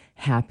feel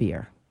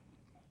happier.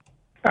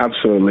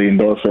 Absolutely.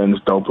 Endorphins,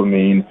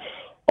 dopamine,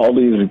 all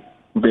these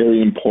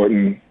very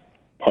important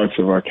parts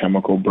of our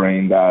chemical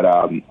brain that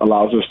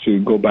allows us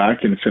to go back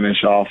and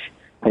finish off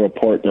a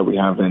report that we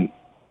haven't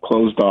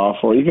closed off,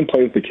 or even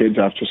play with the kids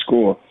after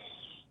school.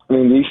 I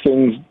mean, these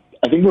things,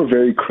 I think we're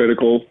very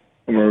critical,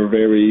 and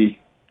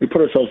we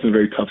put ourselves in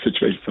very tough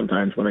situations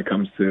sometimes when it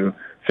comes to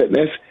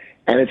fitness,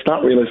 and it's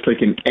not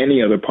realistic in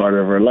any other part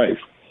of our life.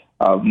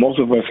 Most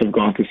of us have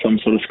gone through some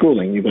sort of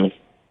schooling, either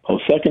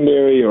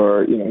post-secondary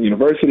or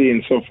university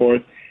and so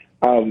forth.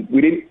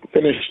 We didn't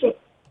finish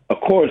a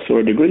course or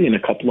a degree in a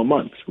couple of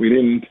months. We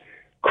didn't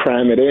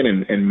cram it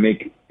in and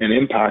make an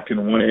impact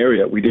in one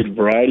area. We did a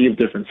variety of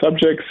different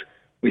subjects.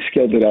 We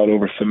scaled it out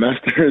over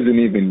semesters and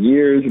even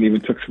years, and even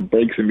took some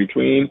breaks in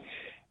between.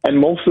 And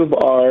most of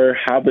our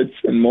habits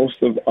and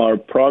most of our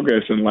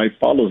progress in life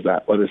follows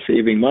that, whether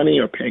saving money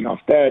or paying off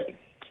debt,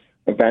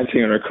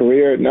 advancing in our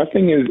career.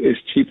 Nothing is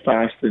cheap,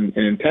 fast, and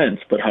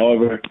intense. But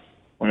however,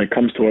 when it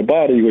comes to our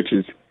body, which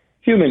is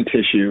human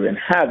tissue and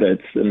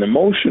habits and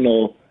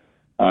emotional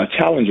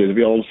challenges,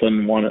 we all of a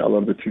sudden want it a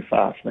little bit too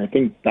fast. And I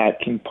think that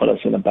can put us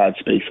in a bad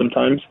space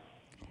sometimes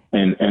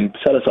and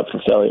set us up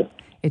for failure.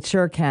 It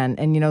sure can.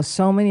 And,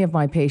 so many of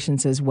my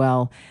patients as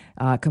well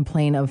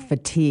complain of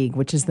fatigue,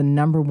 which is the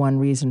number one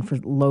reason for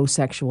low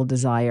sexual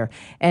desire.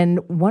 And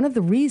one of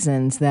the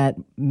reasons that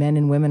men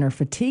and women are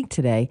fatigued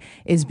today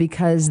is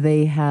because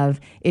they have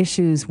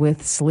issues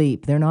with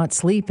sleep. They're not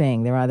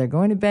sleeping. They're either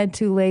going to bed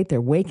too late,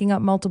 they're waking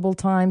up multiple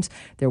times,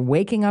 they're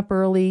waking up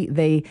early,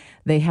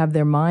 they have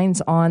their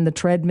minds on the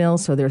treadmill,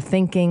 so they're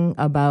thinking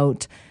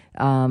about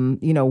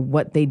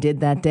what they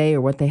did that day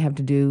or what they have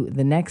to do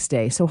the next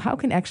day. So how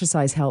can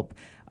exercise help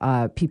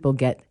people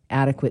get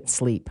adequate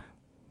sleep?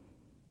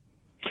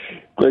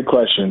 Great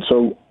question.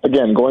 So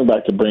again, going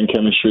back to brain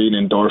chemistry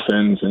and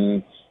endorphins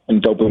and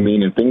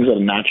dopamine and things that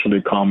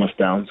naturally calm us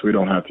down so we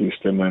don't have to use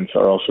stimulants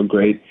are also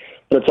great.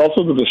 But it's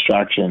also the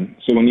distraction.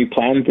 So when you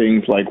plan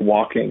things like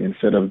walking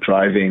instead of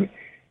driving,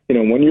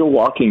 when you're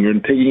walking, you're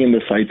taking in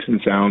the sights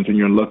and sounds and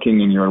you're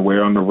looking and you're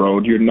aware on the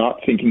road. You're not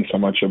thinking so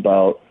much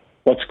about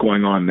what's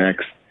going on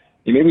next.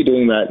 You may be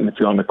doing that if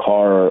you're in a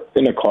car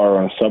or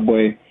on a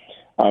subway.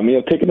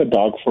 Taking the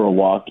dog for a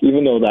walk,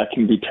 even though that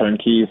can be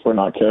turnkey if we're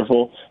not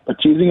careful, but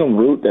choosing a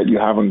route that you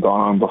haven't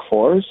gone on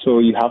before, so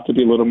you have to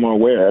be a little more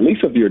aware, at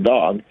least of your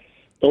dog.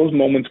 Those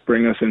moments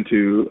bring us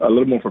into a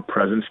little more of a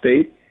present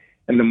state,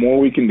 and the more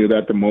we can do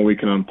that, the more we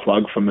can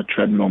unplug from the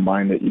treadmill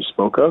mind that you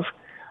spoke of.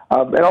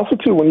 And also,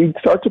 too, when you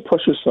start to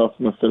push yourself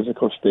in a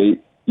physical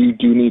state, you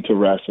do need to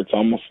rest. It's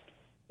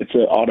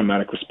an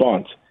automatic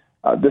response.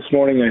 This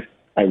morning,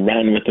 I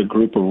ran with a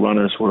group of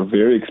runners who are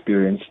very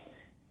experienced,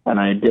 and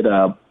I did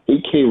a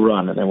 8K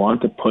run, and I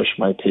wanted to push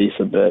my pace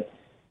a bit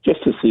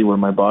just to see where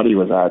my body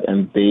was at,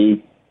 and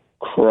they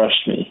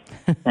crushed me.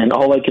 And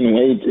all I can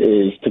wait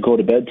is to go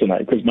to bed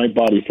tonight because my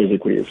body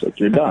physically is like,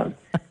 you're done.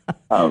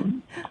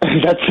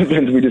 That's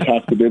sometimes we just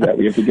have to do that.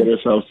 We have to get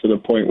ourselves to the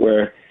point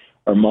where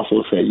our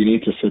muscles say, you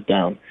need to sit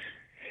down.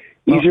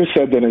 Easier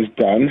said than is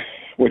done,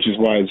 which is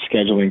why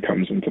scheduling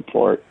comes into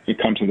port. It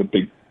comes into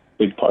big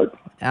part.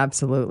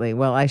 Absolutely.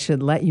 Well, I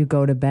should let you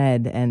go to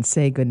bed and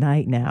say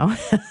goodnight now.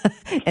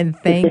 And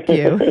thank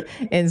you,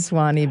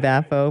 Inswani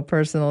Bafo,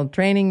 personal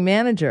training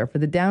manager for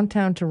the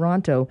downtown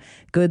Toronto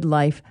Good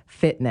Life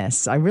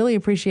Fitness. I really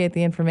appreciate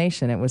the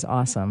information. It was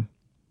awesome.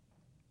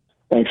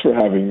 Thanks for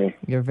having me.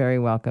 You're very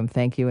welcome.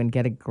 Thank you, and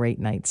get a great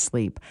night's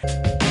sleep.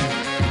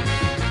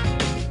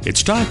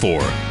 It's time for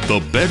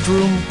the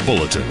Bedroom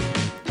Bulletin.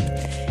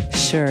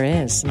 Sure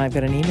is. And I've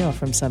got an email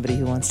from somebody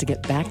who wants to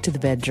get back to the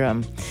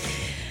bedroom.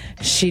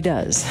 She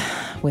does,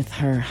 with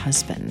her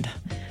husband.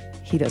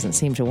 He doesn't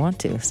seem to want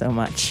to so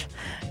much.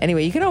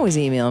 Anyway, you can always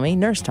email me,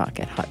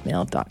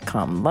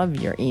 nursetalk@hotmail.com. Love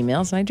your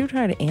emails, and I do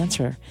try to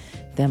answer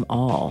them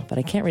all, but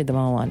I can't read them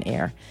all on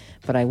air.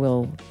 But I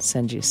will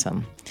send you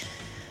some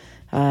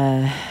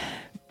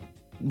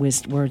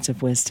words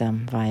of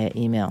wisdom via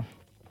email.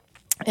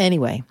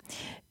 Anyway,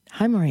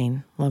 hi,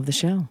 Maureen. Love the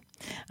show.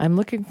 I'm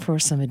looking for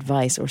some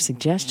advice or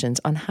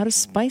suggestions on how to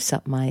spice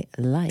up my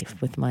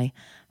life with my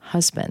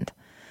husband.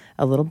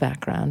 A little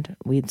background.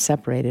 We'd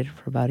separated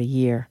for about a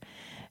year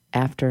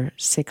after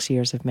 6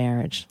 years of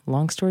marriage.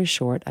 Long story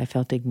short, I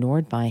felt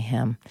ignored by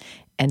him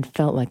and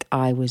felt like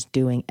I was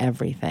doing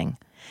everything.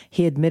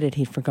 He admitted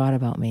he forgot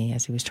about me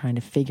as he was trying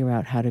to figure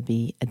out how to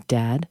be a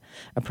dad,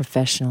 a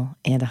professional,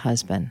 and a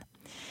husband.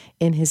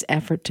 In his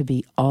effort to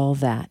be all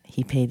that,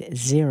 he paid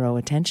zero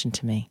attention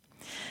to me.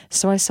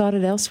 So I sought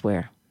it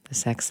elsewhere, the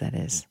sex that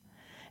is,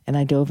 and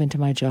I dove into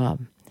my job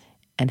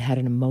and had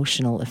an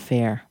emotional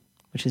affair,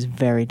 which is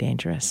very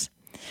dangerous.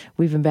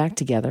 We've been back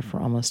together for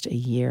almost a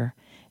year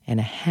and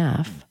a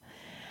half,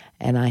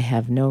 and I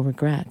have no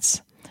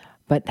regrets.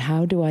 But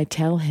how do I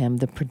tell him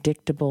the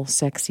predictable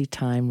sexy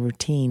time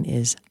routine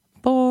is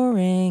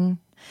boring?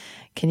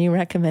 Can you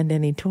recommend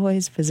any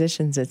toys,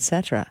 positions,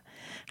 etc.?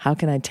 How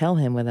can I tell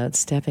him without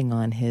stepping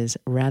on his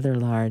rather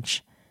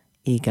large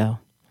ego?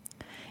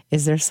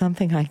 Is there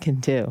something I can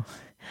do?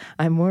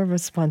 I'm more of a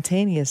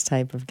spontaneous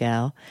type of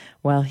gal,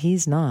 while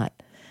he's not.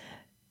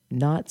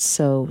 Not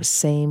so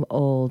same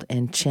old,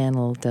 and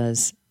channel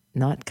does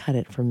not cut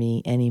it for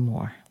me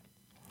anymore.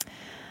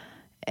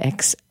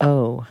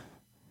 XO.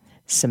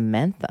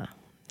 Samantha.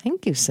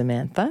 Thank you,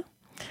 Samantha.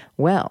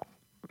 Well,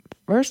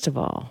 first of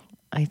all,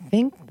 I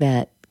think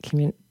that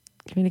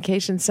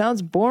communication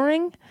sounds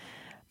boring,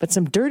 but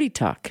some dirty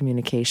talk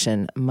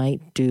communication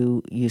might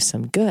do you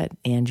some good,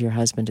 and your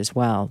husband as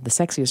well. The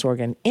sexiest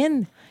organ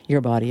in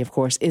your body, of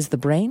course, is the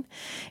brain,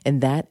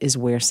 and that is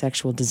where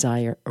sexual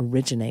desire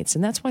originates.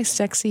 And that's why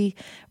sexy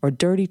or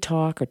dirty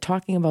talk or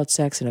talking about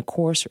sex in a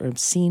coarse or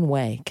obscene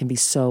way can be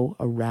so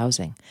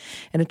arousing.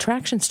 And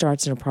attraction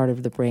starts in a part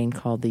of the brain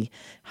called the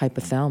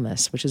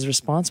hypothalamus, which is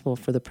responsible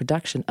for the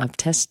production of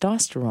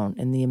testosterone,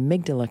 and the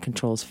amygdala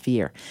controls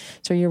fear.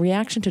 So your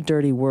reaction to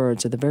dirty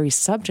words or the very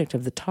subject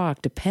of the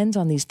talk depends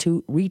on these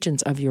two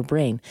regions of your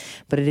brain,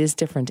 but it is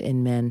different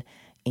in men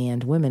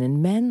and women.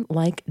 And men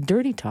like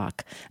dirty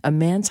talk. A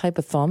man's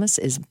hypothalamus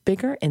is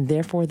bigger, and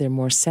therefore they're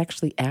more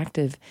sexually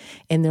active,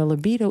 and their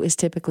libido is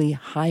typically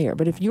higher.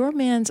 But if your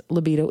man's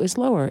libido is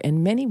lower,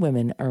 and many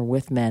women are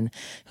with men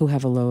who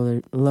have a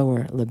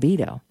lower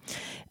libido,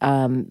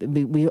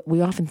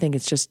 we often think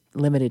it's just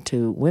limited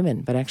to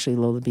women, but actually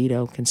low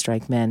libido can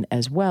strike men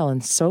as well,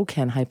 and so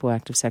can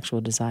hypoactive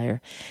sexual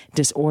desire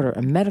disorder,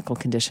 a medical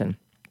condition.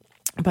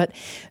 But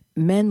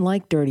men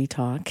like dirty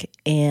talk,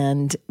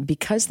 and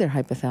because their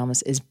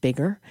hypothalamus is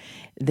bigger,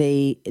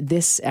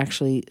 this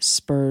actually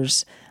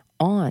spurs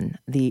on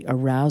the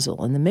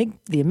arousal. And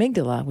the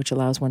amygdala, which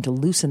allows one to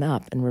loosen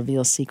up and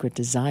reveal secret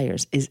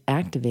desires, is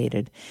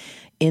activated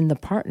in the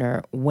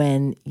partner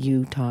when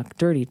you talk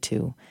dirty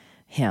to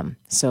him.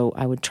 So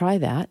I would try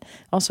that.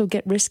 Also,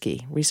 get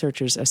risky.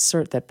 Researchers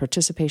assert that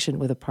participation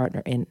with a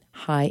partner in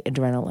high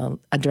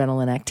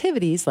adrenaline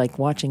activities like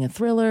watching a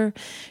thriller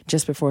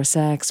just before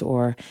sex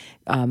or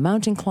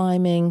mountain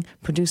climbing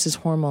produces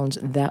hormones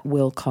that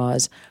will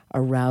cause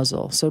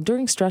arousal. So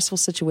during stressful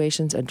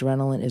situations,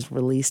 adrenaline is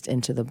released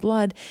into the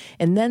blood,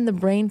 and then the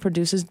brain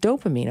produces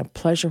dopamine, a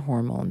pleasure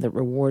hormone that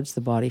rewards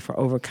the body for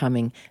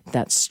overcoming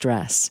that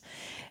stress.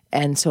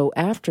 And so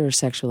after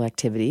sexual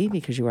activity,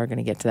 because you are going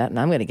to get to that, and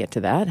I'm going to get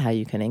to that, how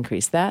you can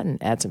increase that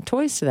and add some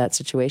toys to that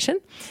situation,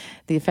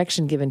 the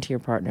affection given to your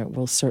partner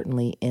will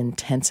certainly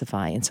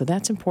intensify. And so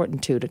that's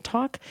important too, to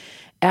talk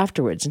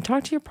afterwards and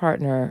talk to your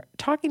partner.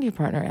 Talking to your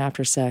partner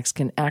after sex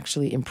can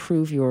actually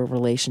improve your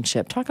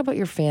relationship. Talk about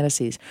your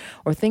fantasies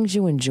or things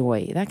you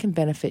enjoy. That can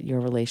benefit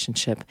your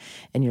relationship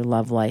and your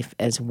love life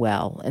as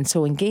well. And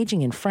so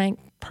engaging in frank,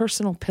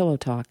 personal pillow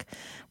talk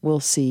will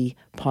see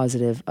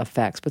positive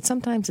effects. But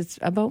sometimes it's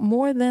about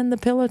more than the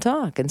pillow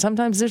talk, and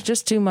sometimes there's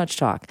just too much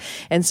talk.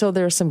 And so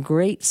there are some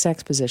great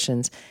sex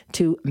positions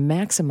to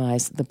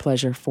maximize the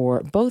pleasure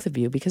for both of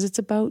you, because it's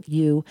about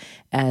you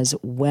as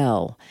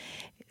well.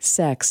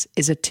 Sex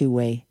is a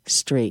two-way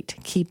street.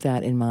 Keep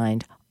that in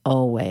mind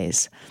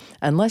always.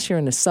 Unless you're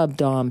in a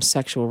sub-dom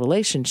sexual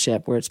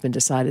relationship where it's been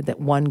decided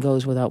that one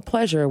goes without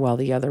pleasure while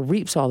the other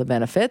reaps all the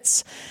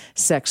benefits,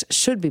 sex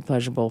should be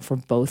pleasurable for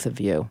both of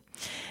you.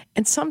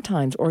 And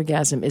sometimes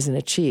orgasm isn't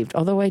achieved,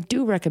 although I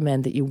do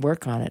recommend that you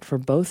work on it for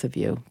both of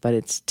you, but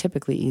it's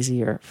typically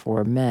easier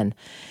for men.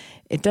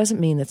 It doesn't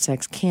mean that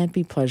sex can't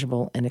be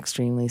pleasurable and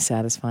extremely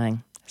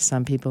satisfying.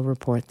 Some people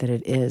report that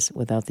it is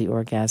without the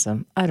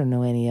orgasm. I don't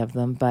know any of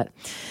them, but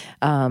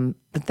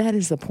that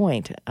is the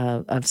point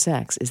of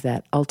sex, is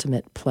that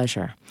ultimate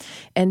pleasure.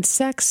 And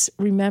sex,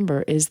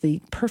 remember, is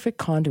the perfect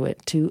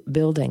conduit to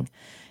building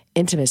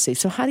intimacy.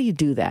 So how do you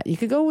do that? You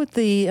could go with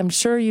I'm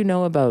sure you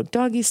know about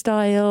doggy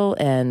style,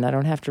 and I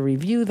don't have to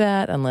review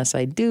that unless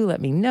I do,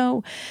 let me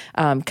know.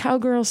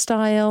 Cowgirl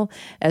style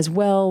as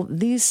well.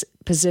 These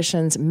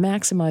positions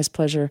maximize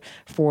pleasure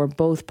for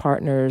both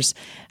partners.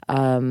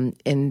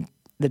 In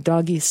the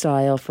doggy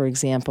style, for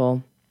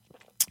example,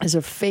 is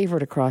a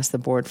favorite across the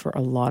board for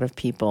a lot of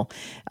people.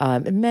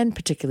 Men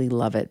particularly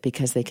love it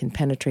because they can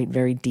penetrate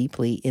very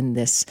deeply in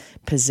this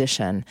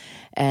position.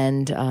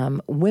 And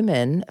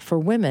for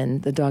women,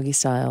 the doggy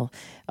style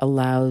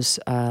allows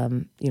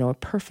a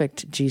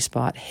perfect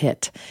G-spot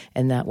hit,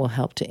 and that will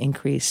help to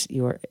increase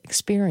your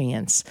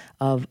experience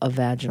of a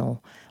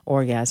vaginal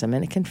orgasm,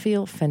 and it can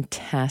feel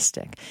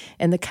fantastic.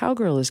 And the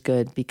cowgirl is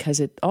good because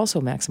it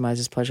also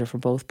maximizes pleasure for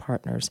both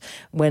partners.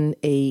 When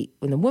the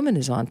woman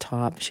is on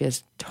top, she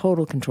has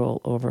total control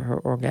over her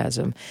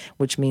orgasm,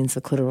 which means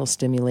the clitoral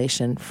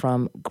stimulation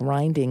from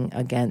grinding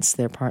against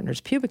their partner's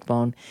pubic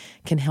bone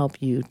can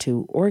help you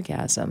to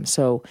orgasm.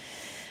 So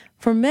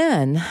for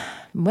men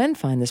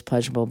find this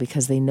pleasurable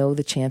because they know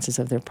the chances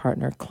of their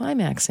partner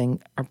climaxing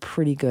are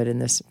pretty good in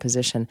this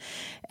position.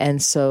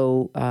 And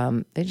so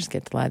they just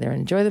get to lie there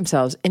and enjoy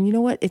themselves. And you know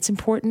what? It's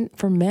important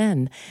for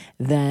men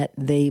that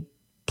they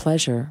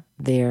pleasure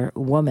their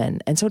woman.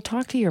 And so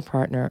talk to your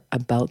partner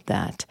about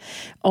that.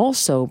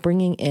 Also,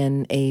 bringing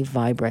in a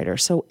vibrator.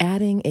 So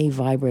adding a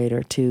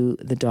vibrator to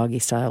the doggy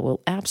style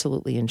will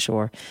absolutely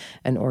ensure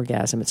an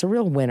orgasm. It's a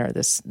real winner,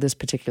 this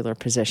particular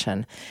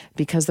position,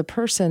 because the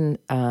person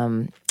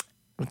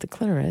with the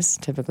clitoris,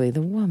 typically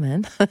the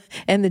woman,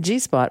 and the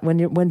G-spot,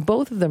 when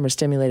both of them are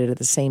stimulated at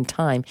the same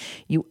time,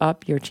 you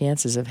up your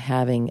chances of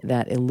having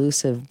that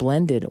elusive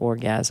blended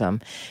orgasm.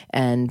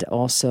 And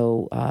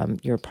also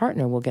your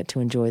partner will get to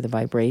enjoy the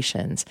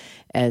vibrations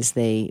as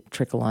they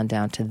trickle on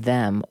down to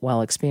them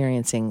while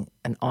experiencing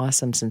an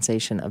awesome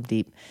sensation of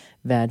deep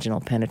vaginal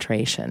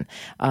penetration.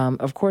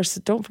 Of course,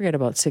 don't forget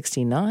about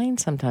 69.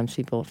 Sometimes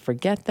people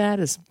forget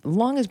that. As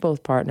long as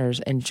both partners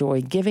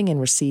enjoy giving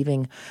and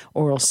receiving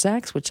oral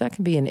sex, which that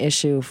can be an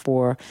issue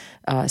for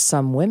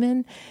some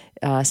women,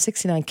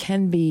 69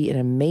 can be an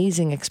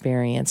amazing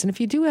experience. And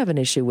if you do have an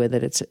issue with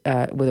it, it's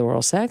with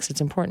oral sex, it's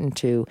important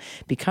to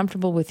be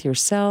comfortable with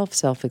yourself,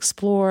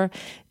 self-explore,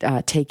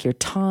 take your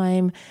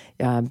time,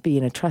 be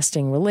in a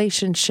trusting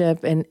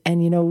relationship, and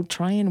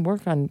try and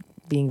work on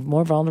being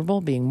more vulnerable,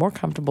 being more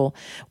comfortable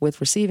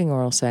with receiving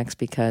oral sex,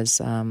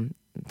 because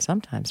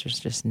sometimes there's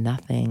just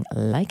nothing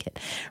like it.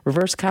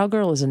 Reverse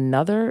cowgirl is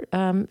another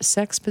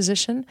sex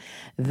position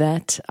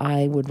that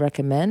I would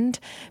recommend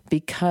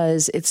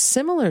because it's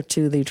similar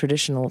to the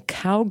traditional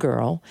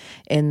cowgirl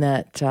in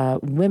that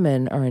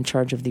women are in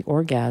charge of the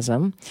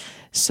orgasm.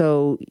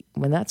 So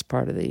when that's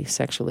part of the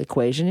sexual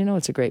equation,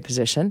 it's a great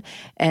position.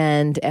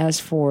 And as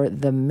for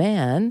the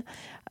man,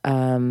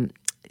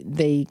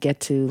 they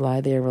get to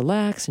lie there,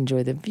 relax,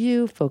 enjoy the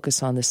view,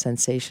 focus on the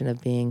sensation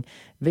of being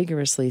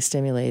vigorously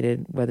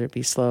stimulated, whether it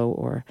be slow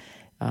or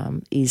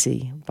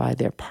easy by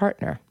their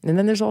partner. And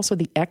then there's also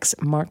the X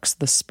marks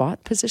the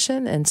spot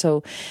position. And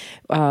so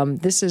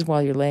this is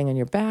while you're laying on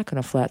your back on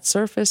a flat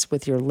surface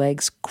with your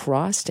legs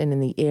crossed and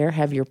in the air,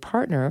 have your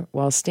partner,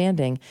 while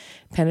standing,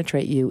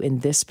 penetrate you in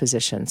this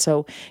position.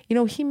 So,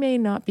 he may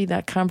not be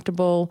that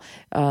comfortable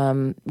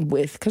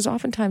because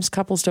oftentimes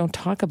couples don't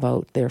talk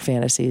about their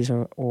fantasies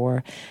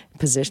or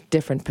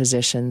different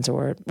positions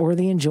or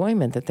the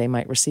enjoyment that they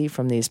might receive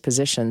from these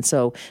positions.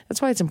 So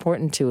that's why it's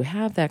important to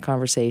have that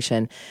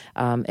conversation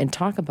and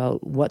talk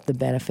about what the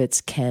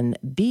benefits can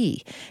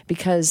be,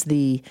 because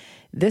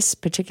this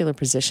particular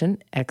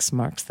position, X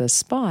marks the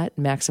spot,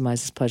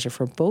 maximizes pleasure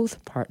for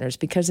both partners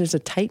because there's a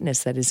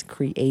tightness that is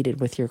created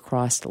with your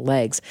crossed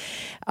legs.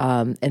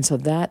 And so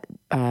that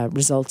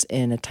results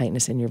in a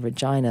tightness in your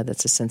vagina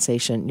that's a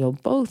sensation you'll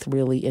both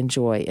really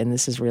enjoy. And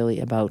this is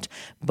really about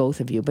both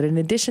of you. But in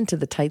addition to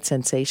the tight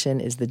sensation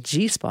is the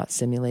G-spot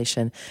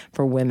stimulation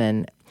for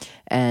women.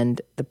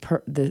 And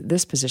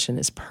this position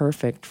is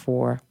perfect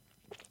for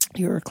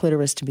your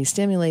clitoris to be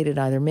stimulated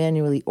either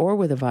manually or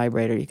with a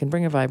vibrator. You can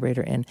bring a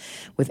vibrator in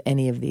with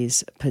any of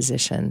these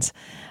positions.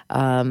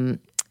 And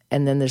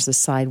then there's the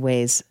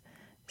sideways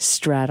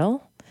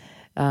straddle.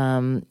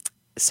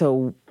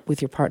 So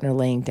with your partner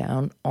laying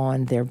down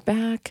on their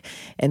back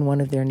and one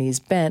of their knees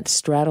bent,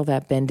 straddle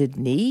that bended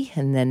knee.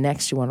 And then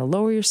next you want to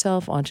lower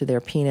yourself onto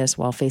their penis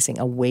while facing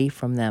away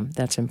from them.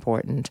 That's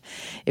important.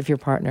 If your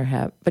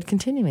partner but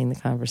continuing the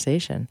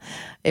conversation,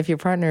 if your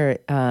partner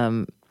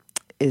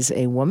is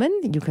a woman,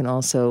 you can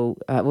also,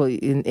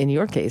 in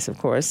your case, of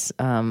course,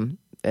 I'm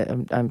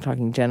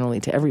talking generally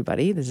to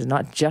everybody. This is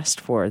not just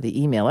for the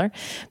emailer,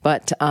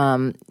 but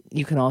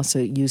you can also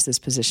use this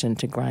position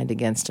to grind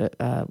against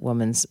a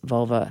woman's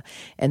vulva,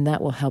 and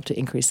that will help to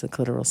increase the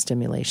clitoral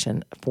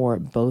stimulation for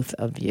both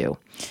of you.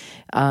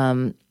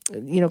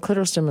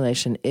 Clitoral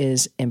stimulation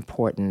is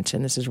important,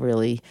 and this is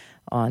really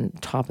on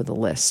top of the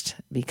list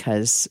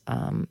because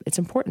it's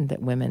important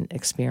that women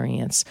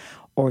experience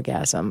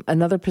orgasm.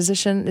 Another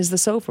position is the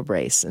sofa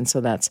brace. And so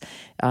that's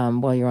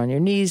while you're on your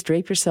knees,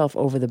 drape yourself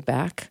over the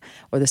back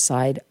or the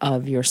side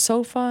of your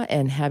sofa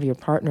and have your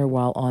partner,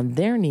 while on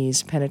their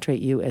knees,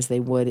 penetrate you as they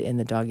would in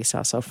the doggy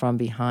style, so from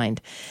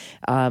behind.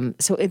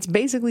 So it's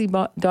basically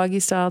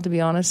doggy style, to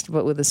be honest,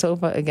 but with the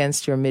sofa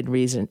against your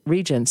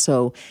mid-region.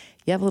 So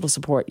you have a little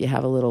support, you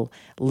have a little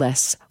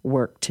less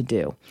work to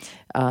do.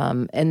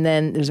 And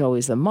then there's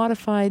always the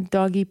modified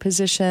doggy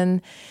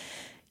position.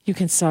 You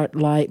can start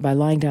by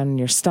lying down on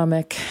your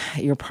stomach.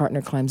 Your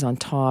partner climbs on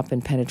top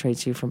and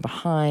penetrates you from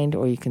behind,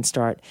 or you can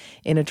start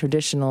in a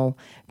traditional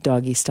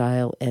doggy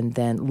style and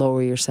then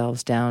lower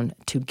yourselves down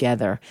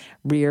together.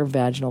 Rear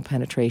vaginal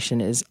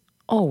penetration is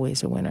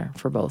always a winner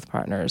for both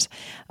partners.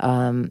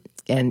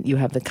 And you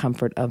have the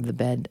comfort of the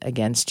bed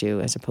against you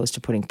as opposed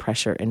to putting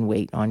pressure and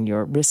weight on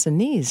your wrists and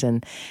knees.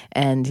 And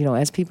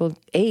as people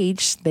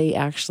age, they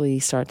actually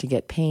start to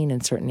get pain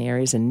in certain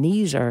areas, and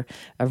knees are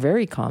a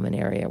very common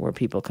area where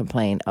people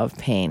complain of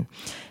pain.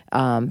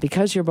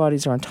 Because your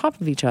bodies are on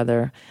top of each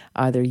other,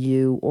 either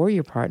you or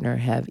your partner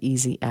have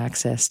easy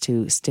access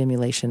to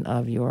stimulation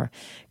of your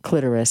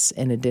clitoris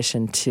in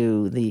addition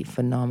to the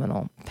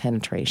phenomenal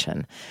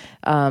penetration.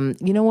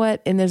 You know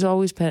what? And there's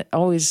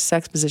always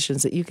sex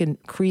positions that you can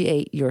create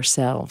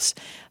yourselves,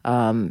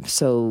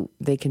 so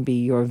they can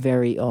be your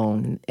very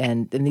own.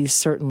 And these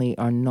certainly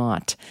are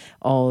not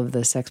all of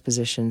the sex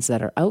positions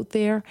that are out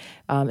there.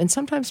 And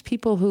sometimes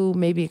people who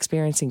may be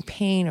experiencing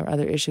pain or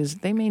other issues,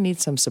 they may need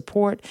some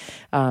support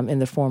in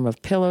the form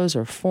of pillows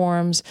or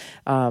forms.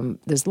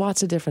 There's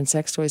lots of different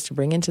sex toys to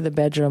bring into the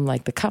bedroom,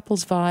 like the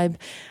Couples Vibe.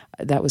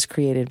 That was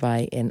created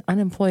by an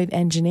unemployed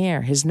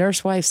engineer. His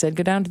nurse wife said,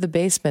 go down to the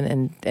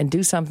basement and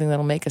do something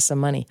that'll make us some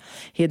money.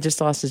 He had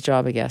just lost his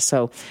job, I guess.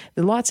 So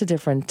there are lots of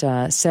different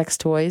sex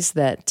toys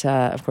that,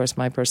 of course,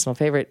 my personal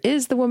favorite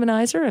is the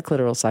Womanizer, a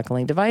clitoral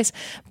suckling device.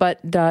 But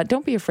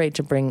don't be afraid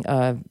to bring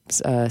a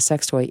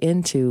sex toy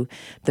into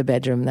the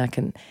bedroom. That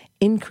can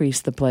increase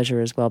the pleasure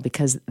as well,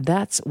 because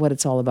that's what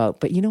it's all about.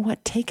 But you know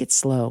what? Take it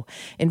slow.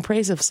 In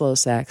praise of slow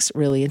sex,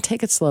 really, and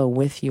take it slow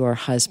with your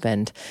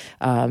husband,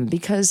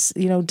 because,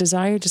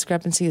 desire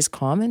discrepancy is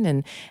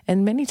common,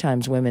 and many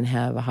times women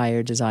have a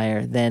higher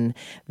desire than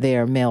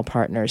their male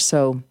partners.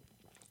 So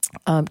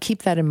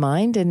keep that in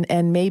mind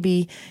and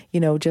maybe,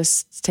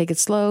 just take it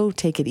slow,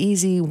 take it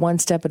easy, one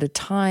step at a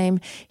time.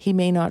 He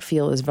may not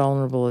feel as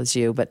vulnerable as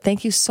you. But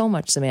thank you so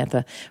much,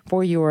 Samantha,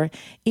 for your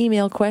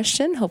email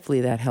question.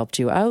 Hopefully that helped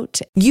you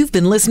out. You've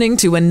been listening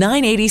to a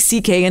 980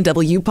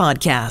 CKNW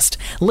podcast.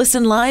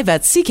 Listen live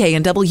at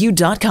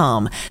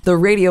cknw.com, the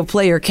Radio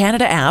Player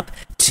Canada app,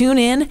 tune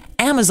in,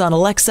 Amazon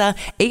Alexa,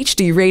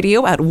 HD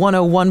Radio at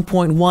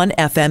 101.1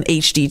 FM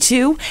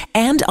HD2,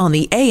 and on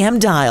the AM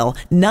dial,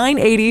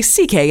 980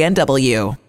 CKNW.